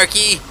giving him,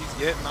 Arky. He's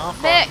getting off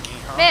Mick, on me,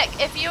 huh?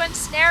 Mick, if you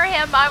ensnare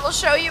him, I will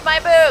show you my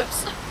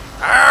boobs.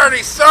 I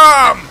already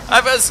saw him!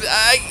 All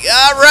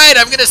right,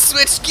 I'm gonna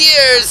switch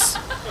gears.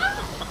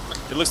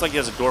 It looks like he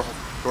has a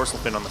dorsal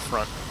fin on the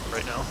front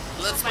right now.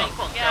 Let's Oh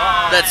my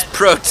God. Let's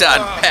proton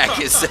pack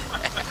his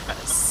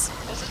ass.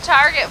 There's a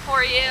target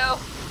for you.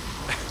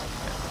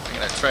 I'm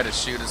gonna try to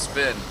shoot a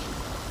spin.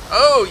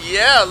 Oh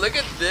yeah, look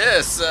at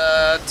this.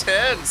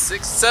 10,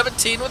 6,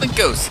 17 with a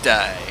ghost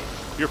die.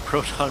 Your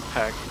proton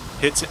pack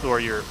hits it, or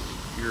your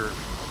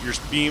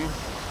beam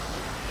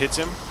hits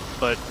him,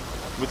 but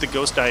with the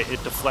ghost die,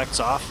 it deflects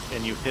off,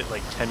 and you hit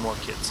like 10 more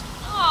kids.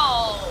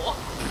 Oh.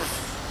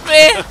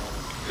 Man.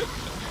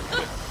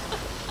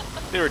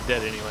 They were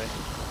dead anyway.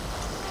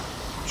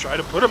 Try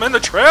to put him in the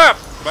trap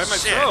by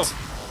myself.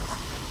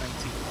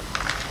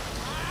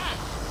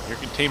 19. Your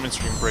containment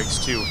stream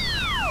breaks too,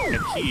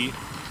 and he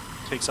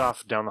takes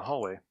off down the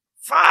hallway.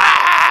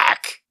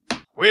 Fuck!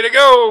 Way to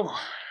go!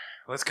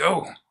 Let's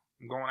go.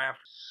 I'm going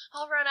after.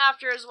 I'll run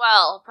after as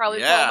well. Probably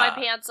Yeah. pull my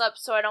pants up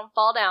so I don't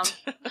fall down.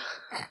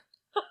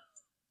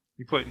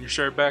 You putting your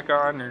shirt back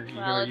on, or you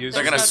Well, gonna use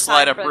They're There's gonna no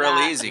slide time up for real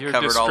that. easy, Your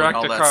covered all in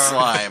all that Distracticon.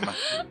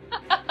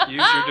 slime.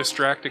 use your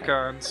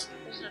Distracticons?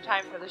 There's no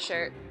time for the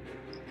shirt.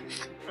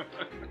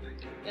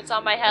 It's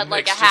on my head And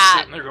like Nick's a just hat.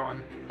 sitting there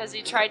going, Because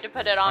he tried to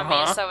put it on me,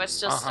 Uh-huh. so it's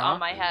just Uh-huh. on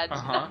my head.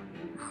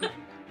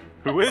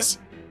 Who is?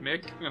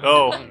 Mick.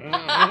 Oh.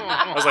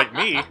 I was like,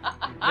 me?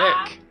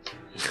 Nick.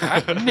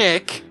 Not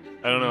Nick.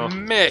 I don't know.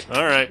 Mick.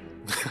 All right.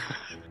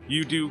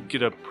 You do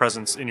get a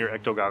presence in your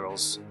ecto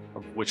goggles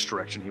of which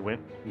direction he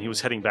went, and he was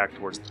heading back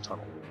towards the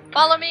tunnel.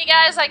 Follow me,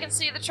 guys. I can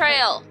see the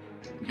trail.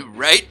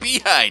 Right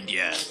behind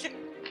you.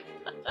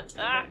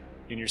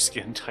 In your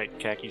skin-tight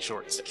khaki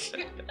shorts.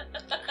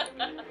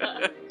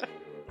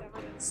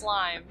 Covered in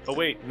slime. Oh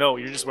wait, no,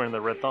 you're just wearing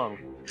the red thong.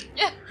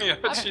 Yeah.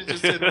 Yeah, she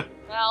just did it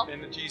Well,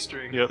 in the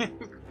G-string. Yep.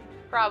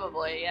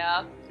 probably,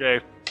 yeah.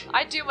 Okay.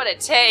 I do what it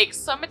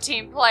takes. I'm a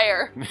team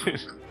player.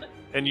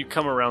 And you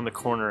come around the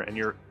corner, and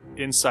you're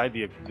inside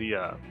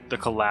the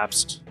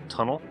collapsed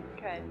tunnel,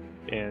 Okay.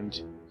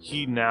 and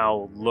he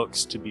now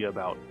looks to be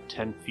about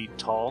 10 feet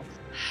tall.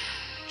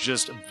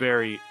 Just a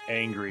very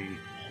angry,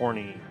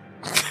 horny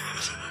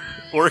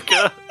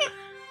orca.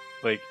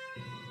 Like,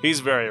 he's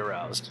very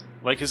aroused.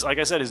 Like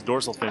I said, his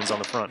dorsal fin's on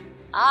the front.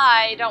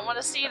 I don't want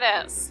to see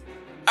this.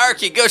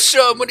 Arky, go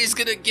show him what he's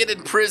gonna get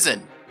in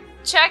prison.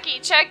 Chucky,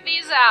 check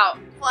these out.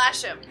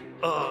 Flash him.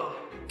 Oh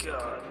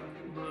God.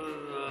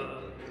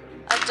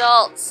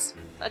 Adults.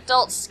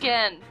 Adult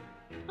skin.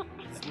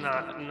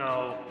 Not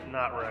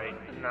right.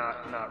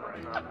 Not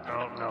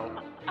right.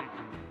 No.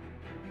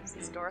 Is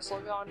this dorsal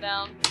going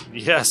down?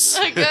 Yes.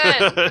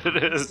 Good.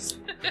 It is.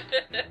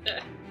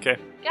 Okay.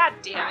 God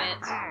damn it.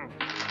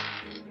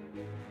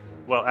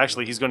 Well,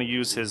 actually, he's going to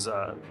use his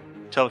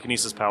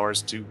telekinesis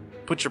powers to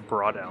put your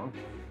bra down.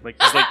 Like,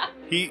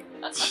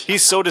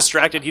 he's so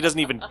distracted, he doesn't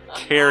even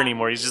care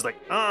anymore. He's just like,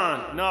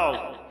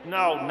 no,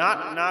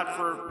 not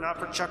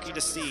for Chucky to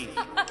see.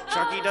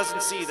 Chucky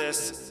doesn't see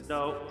this.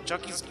 No,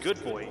 Chucky's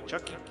good boy.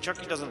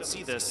 Chucky doesn't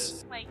see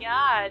this. Oh my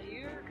God,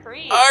 you're a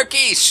creep.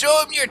 Arky,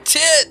 show him your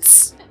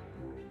tits.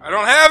 I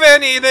don't have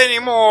any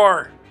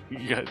anymore.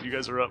 You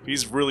guys are up.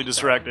 He's really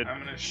distracted. I'm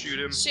gonna shoot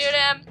him. Shoot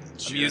him.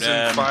 I'm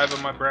using 5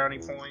 of my brownie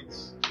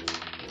points.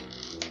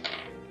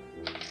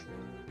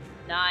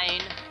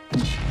 9.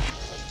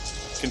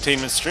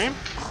 Containment stream.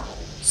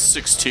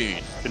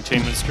 16.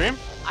 Containment stream.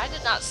 I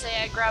did not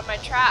say I grabbed my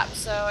trap,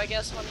 so I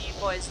guess one of you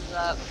boys is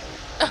up.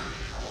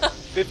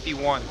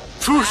 51.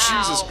 Phew,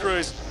 Wow. Jesus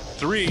Christ.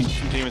 3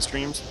 containment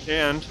streams,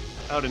 and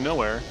out of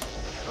nowhere,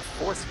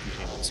 a 4th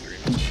containment stream.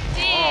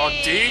 Oh,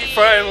 D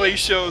finally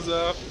shows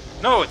up.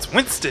 No, it's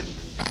Winston.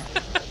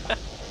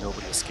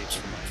 Nobody escapes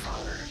from my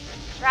father.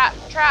 Trap.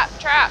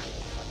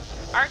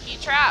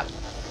 Arky, trap.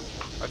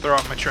 I throw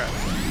out my trap. I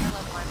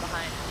left mine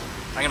behind.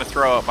 I'm gonna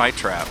throw out my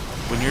trap.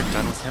 When you're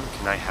done with him,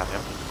 can I have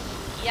him?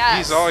 Yes.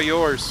 He's all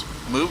yours.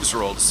 Moves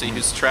roll to see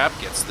whose trap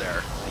gets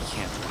there. I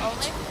can't wait. Only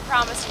if you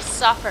promise he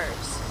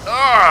suffers.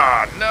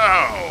 Ah,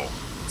 no.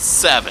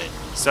 7.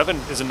 7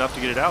 is enough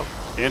to get it out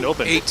and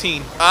open.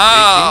 18.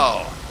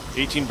 Oh.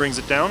 18 brings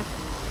it down.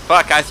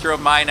 Fuck, I throw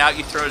mine out,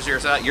 you throws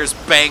yours out. Yours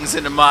bangs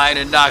into mine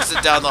and knocks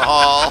it down the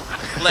hall.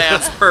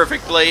 Lands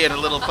perfectly in a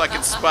little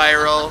fucking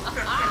spiral.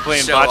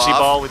 Playing Show bocce off.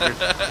 ball with your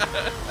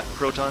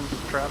proton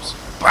traps.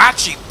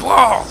 Bocce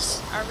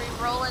balls! Are we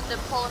rolling to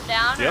pull him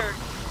down, Yep. or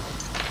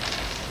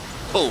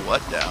Pull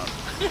what down?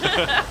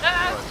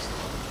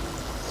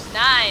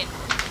 9?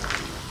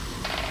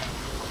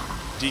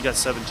 D got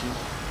 17.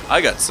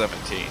 I got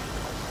 17.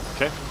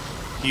 Okay.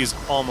 He is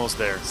almost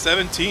there.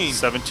 17.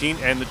 17,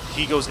 and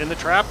he goes in the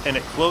trap, and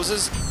it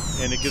closes,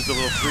 and it gives the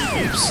little 3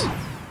 beeps,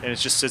 and it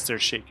just sits there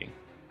shaking.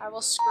 I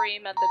will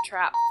scream at the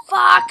trap.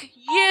 Fuck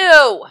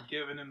you!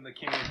 Giving him the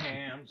king of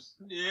hams.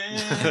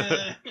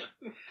 Yeah.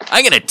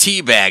 I'm gonna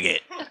teabag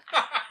it.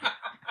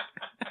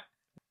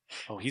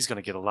 Oh, he's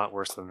gonna get a lot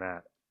worse than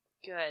that.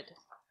 Good.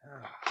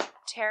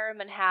 Tear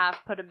him in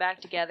half, put him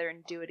back together,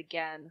 and do it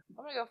again.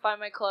 I'm gonna go find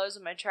my clothes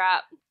and my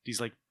trap.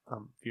 He's like,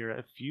 Vera,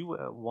 if you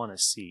want to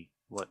see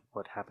what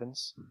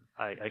happens,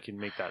 I can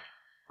make that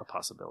a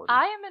possibility.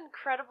 I am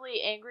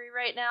incredibly angry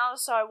right now,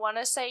 so I want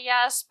to say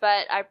yes,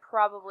 but I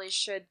probably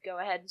should go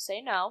ahead and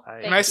say no.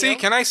 Can I see?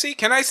 Can I see?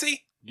 Can I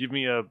see? Give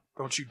me a...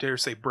 Don't you dare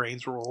say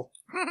brains roll.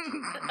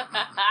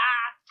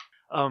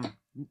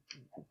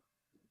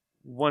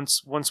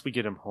 Once we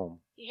get him home,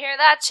 You hear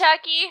that,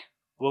 Chucky?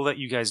 we'll let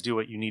you guys do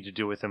what you need to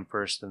do with him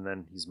first, and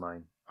then he's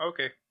mine.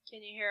 Okay.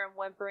 Can you hear him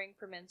whimpering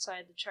from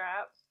inside the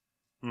trap?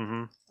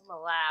 Mm-hmm. I'm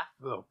gonna laugh.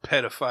 Little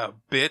pedophile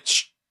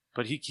bitch.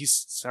 But he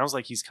sounds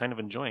like he's kind of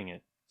enjoying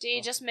it. D,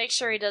 just make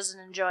sure he doesn't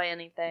enjoy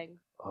anything.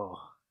 Oh,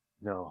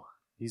 no.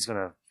 He's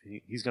gonna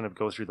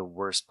go through the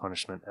worst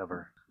punishment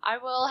ever. I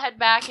will head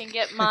back and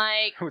get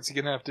my... What's he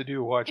gonna have to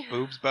do? Watch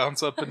boobs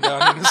bounce up and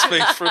down in his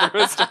face for the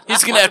rest of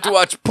He's gonna have to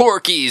watch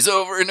Porky's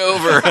over and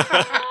over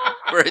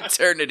for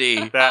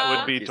eternity. That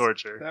would be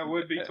torture. That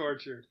would be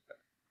torture.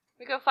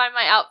 We go find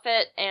my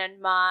outfit and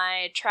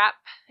my trap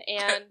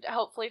and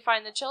hopefully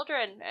find the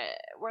children.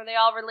 Were they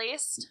all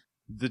released?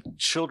 The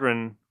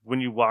children,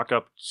 when you walk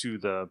up to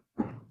the...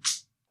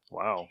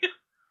 Wow.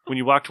 When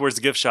you walk towards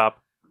the gift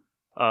shop,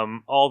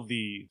 all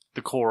the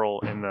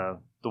coral and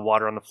the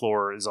water on the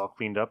floor is all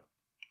cleaned up.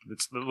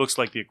 It looks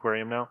like the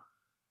aquarium now.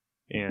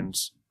 And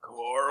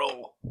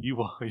Coral. you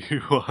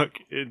walk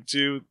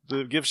into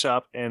the gift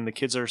shop, and the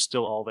kids are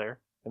still all there,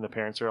 and the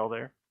parents are all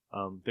there.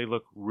 They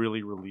look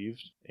really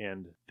relieved,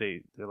 and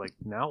they're like,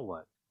 now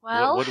what?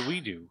 Well, What do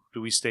we do?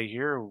 Do we stay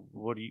here? Or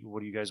what do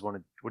you guys want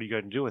to? What are you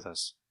going to do with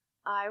us?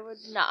 I'm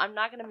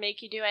not going to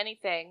make you do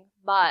anything,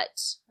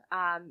 but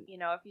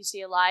if you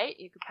see a light,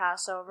 you could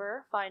pass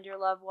over, find your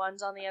loved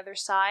ones on the other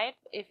side.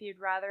 If you'd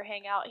rather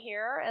hang out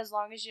here, as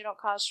long as you don't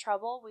cause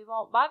trouble, we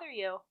won't bother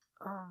you.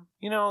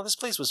 This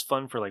place was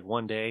fun for like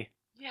one day.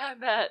 Yeah, I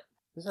bet.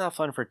 It's not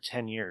fun for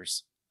 10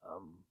 years.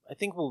 I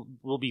think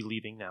we'll be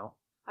leaving now.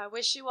 I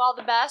wish you all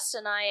the best,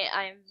 and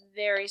I'm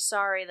very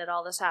sorry that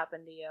all this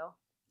happened to you.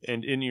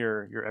 And in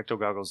your ecto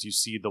goggles, you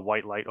see the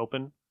white light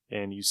open,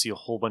 and you see a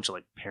whole bunch of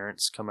like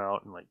parents come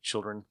out and like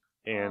children,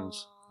 and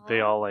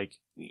they all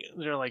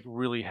they're like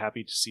really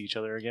happy to see each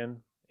other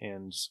again,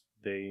 and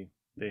they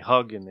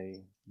hug and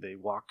they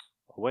walk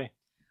away.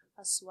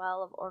 A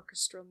swell of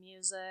orchestral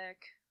music.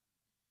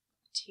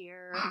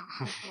 Tear.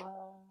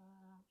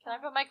 Can I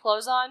put my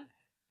clothes on?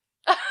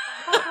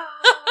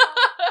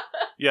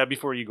 Yeah,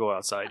 before you go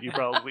outside, you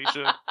probably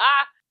should.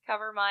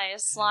 Cover my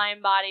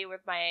slime body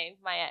with my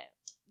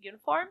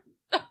uniform.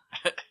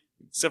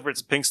 Except for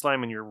it's pink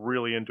slime and you're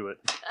really into it.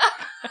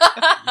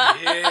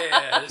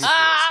 Yeah, this is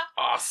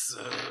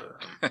awesome.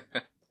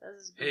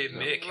 This is Hey,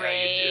 Mick, how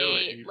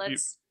great. you doing?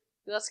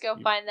 Let's go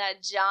find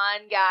that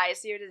John guy.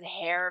 See what his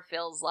hair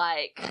feels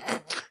like.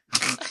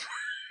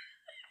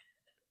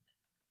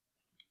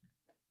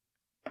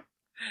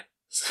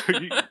 So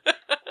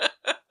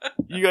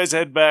you guys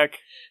head back,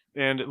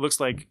 and it looks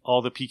like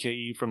all the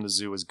PKE from the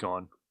zoo is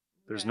gone.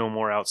 There's no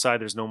more outside.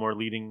 There's no more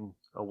leading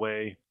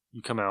away.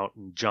 You come out,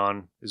 and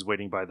John is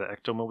waiting by the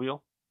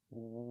ectomobile.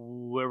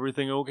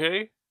 Everything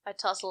okay? I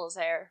tussle his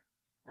hair.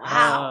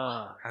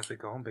 Wow. How's it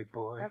going, big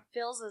boy? That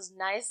feels as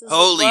nice as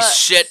Holy it looks.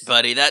 shit,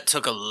 buddy. That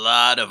took a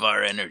lot of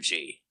our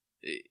energy.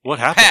 What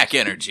happened? Pack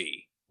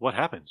energy. What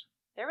happened?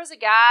 There was a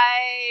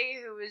guy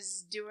who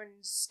was doing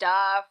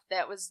stuff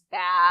that was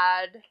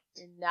bad,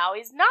 and now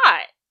he's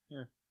not.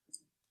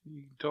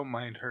 You don't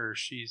mind her.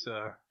 She's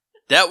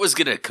That was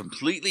gonna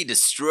completely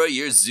destroy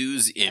your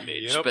zoo's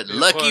image. Yep, but it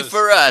lucky was.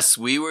 for us,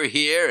 we were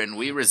here and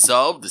we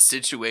resolved the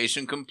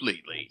situation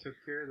completely. took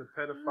care of the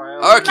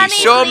pedophile. Arky, Money,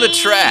 show him the please.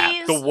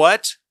 trap. The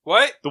what?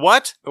 What? The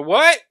what? The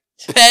what?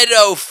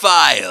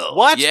 Pedophile.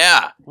 What?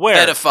 Yeah.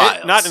 Where?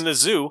 Pedophiles. Not in the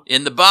zoo.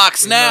 In the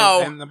box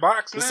now. In the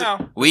box This is-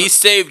 now. We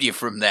saved you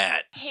from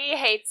that. He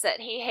hates it.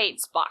 He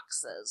hates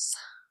boxes.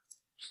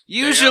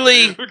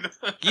 Usually, Damn, dude.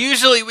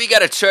 usually we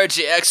gotta charge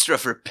you extra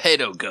for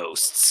pedo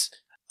ghosts.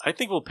 I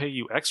think we'll pay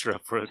you extra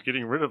for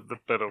getting rid of the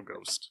pedo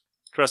ghost.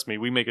 Trust me,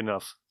 we make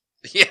enough.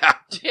 Yeah.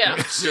 Yeah.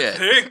 Shit.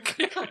 Think?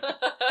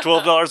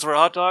 $12 for a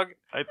hot dog?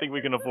 I think we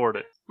can afford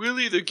it. We'll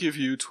either give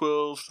you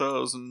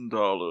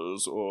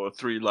 $12,000 or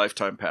 3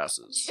 lifetime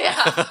passes. Yeah.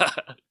 I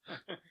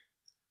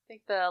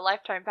think the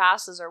lifetime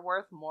passes are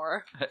worth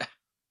more.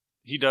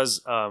 He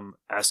does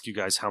ask you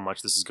guys how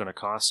much this is going to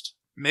cost.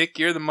 Mick,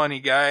 you're the money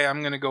guy.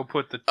 I'm gonna go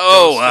put the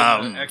Oh,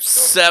 toast in the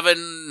expo.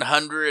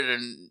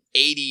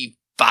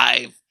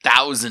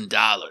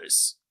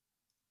 $785,000.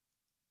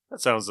 That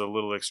sounds a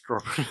little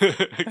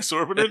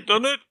exorbitant,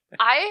 doesn't it?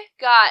 I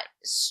got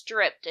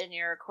stripped in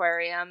your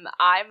aquarium.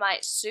 I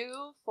might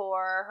sue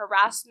for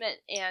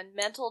harassment and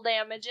mental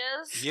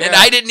damages. Yeah. And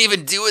I didn't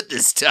even do it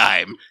this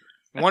time.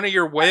 One of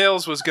your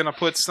whales was gonna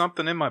put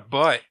something in my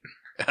butt.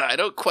 I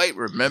don't quite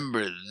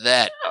remember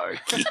that,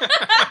 Arky.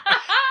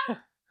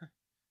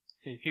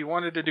 He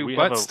wanted to do We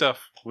butt have a-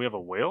 stuff. We have a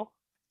whale?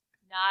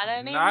 Not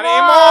anymore. Not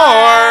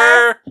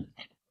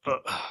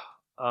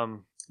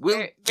anymore. We'll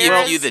Ver- give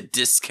Vera's- you the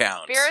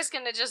discount. Vera's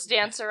gonna just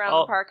dance around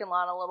I'll- the parking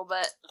lot a little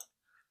bit.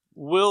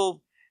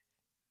 We'll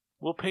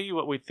pay you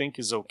what we think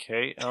is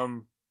okay.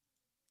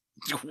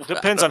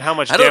 Depends on how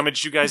much I don't-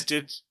 damage you guys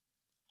did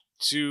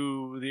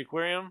to the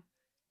aquarium.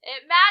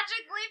 It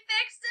magically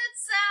fixed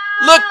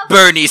itself! Look,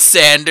 Bernie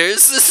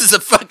Sanders, this is a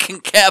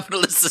fucking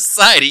capitalist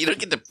society. You don't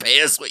get to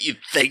pay us what you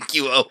think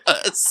you owe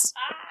us.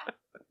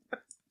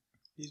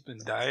 He's been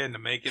dying to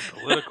make it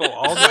political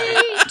all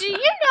night. Do you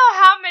know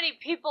how many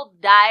people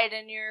died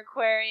in your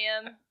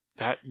aquarium?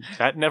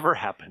 That never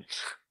happened.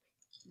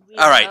 We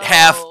All right, know.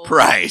 half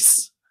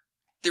price.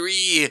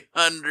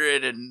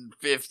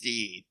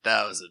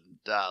 $350,000.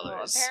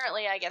 Well,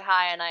 apparently I get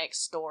high and I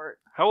extort.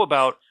 How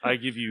about I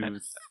give you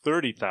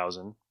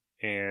 30,000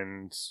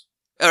 and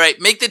All right,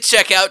 make the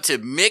check out to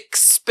Mick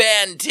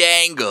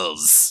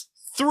Spandangles.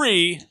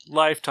 3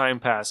 lifetime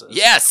passes.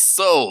 Yes,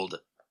 sold.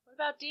 What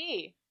about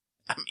D?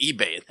 I'm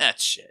eBaying that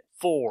shit.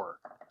 4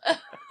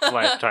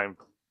 lifetime.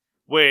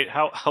 Wait,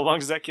 how long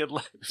does that kid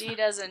live? D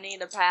doesn't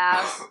need a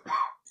pass.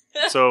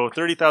 So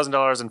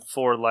 $30,000 and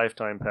 4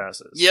 lifetime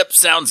passes. Yep,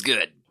 sounds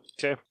good.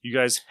 Okay, you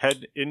guys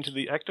head into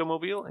the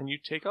ectomobile and you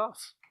take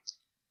off.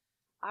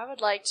 I would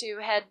like to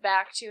head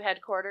back to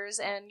headquarters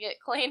and get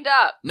cleaned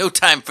up. No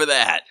time for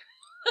that.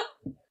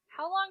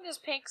 How long does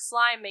pink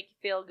slime make you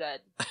feel good?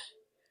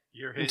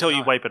 You're hitting Until you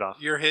on- wipe it off.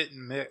 You're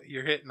hitting Mick.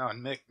 You're hitting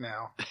on Mick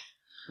now.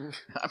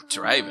 I'm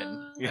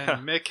driving. Yeah.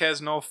 And Mick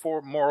has no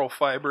moral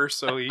fiber,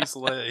 so he's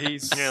Yeah,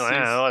 he's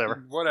whatever.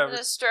 I'm whatever.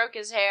 gonna stroke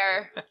his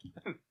hair.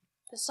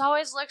 This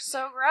always looks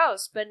so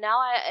gross, but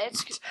now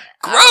it's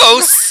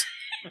Gross!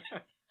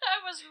 I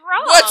was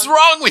wrong. What's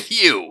wrong with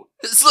you?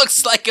 This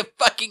looks like a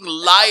fucking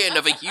lion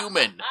of a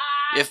human.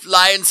 If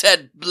lions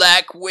had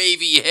black,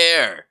 wavy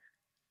hair.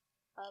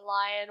 A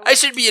lion. I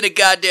should be in a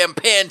goddamn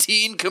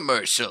Pantene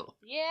commercial.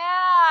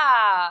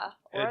 Yeah.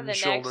 Head Or and the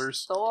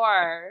shoulders. next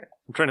Thor.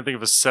 I'm trying to think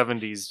of a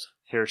 70s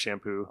hair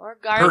shampoo. Or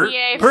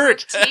Garnier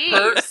Pert.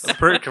 Fructis. A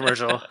Pert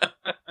commercial. Do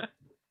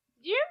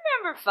you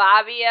remember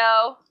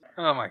Fabio?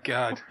 Oh my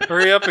god!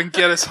 Hurry up and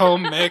get us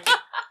home, Mick.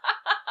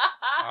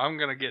 I'm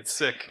gonna get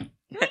sick. Can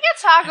we get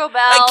Taco Bell?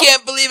 I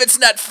can't believe it's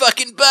not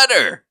fucking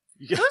butter.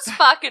 Who's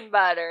fucking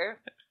butter?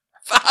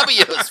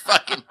 Fabio's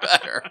fucking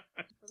butter.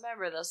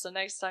 Remember this the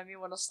next time you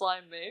want to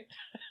slime me.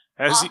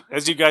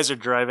 As you guys are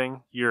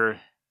driving, your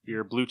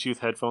Bluetooth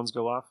headphones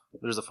go off.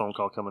 There's a phone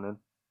call coming in.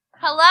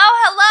 Hello,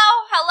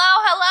 hello, hello,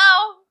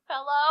 hello,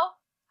 hello.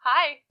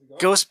 Hi.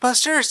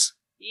 Ghostbusters?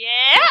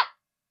 Yeah?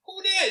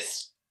 Who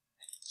this?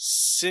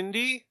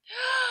 Cindy?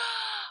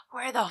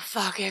 Where the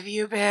fuck have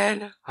you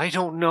been? I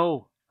don't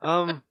know.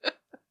 I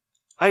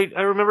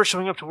remember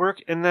showing up to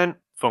work and then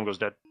phone goes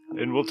dead.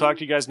 And we'll talk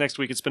to you guys next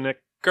week. It's been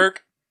Nick.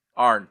 Kirk.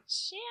 Arn.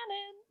 Shannon.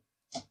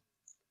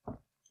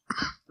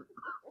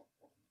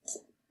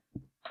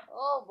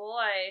 Oh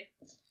boy.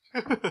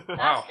 That's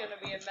Wow. gonna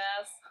be a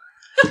mess.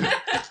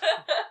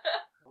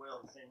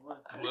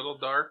 A little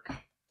dark. That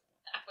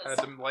Had was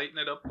to lighten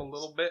it up a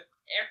little bit.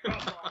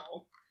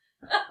 terrible.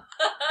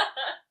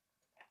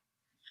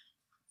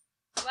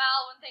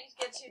 Well, when things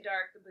get too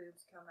dark, the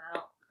boobs come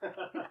out.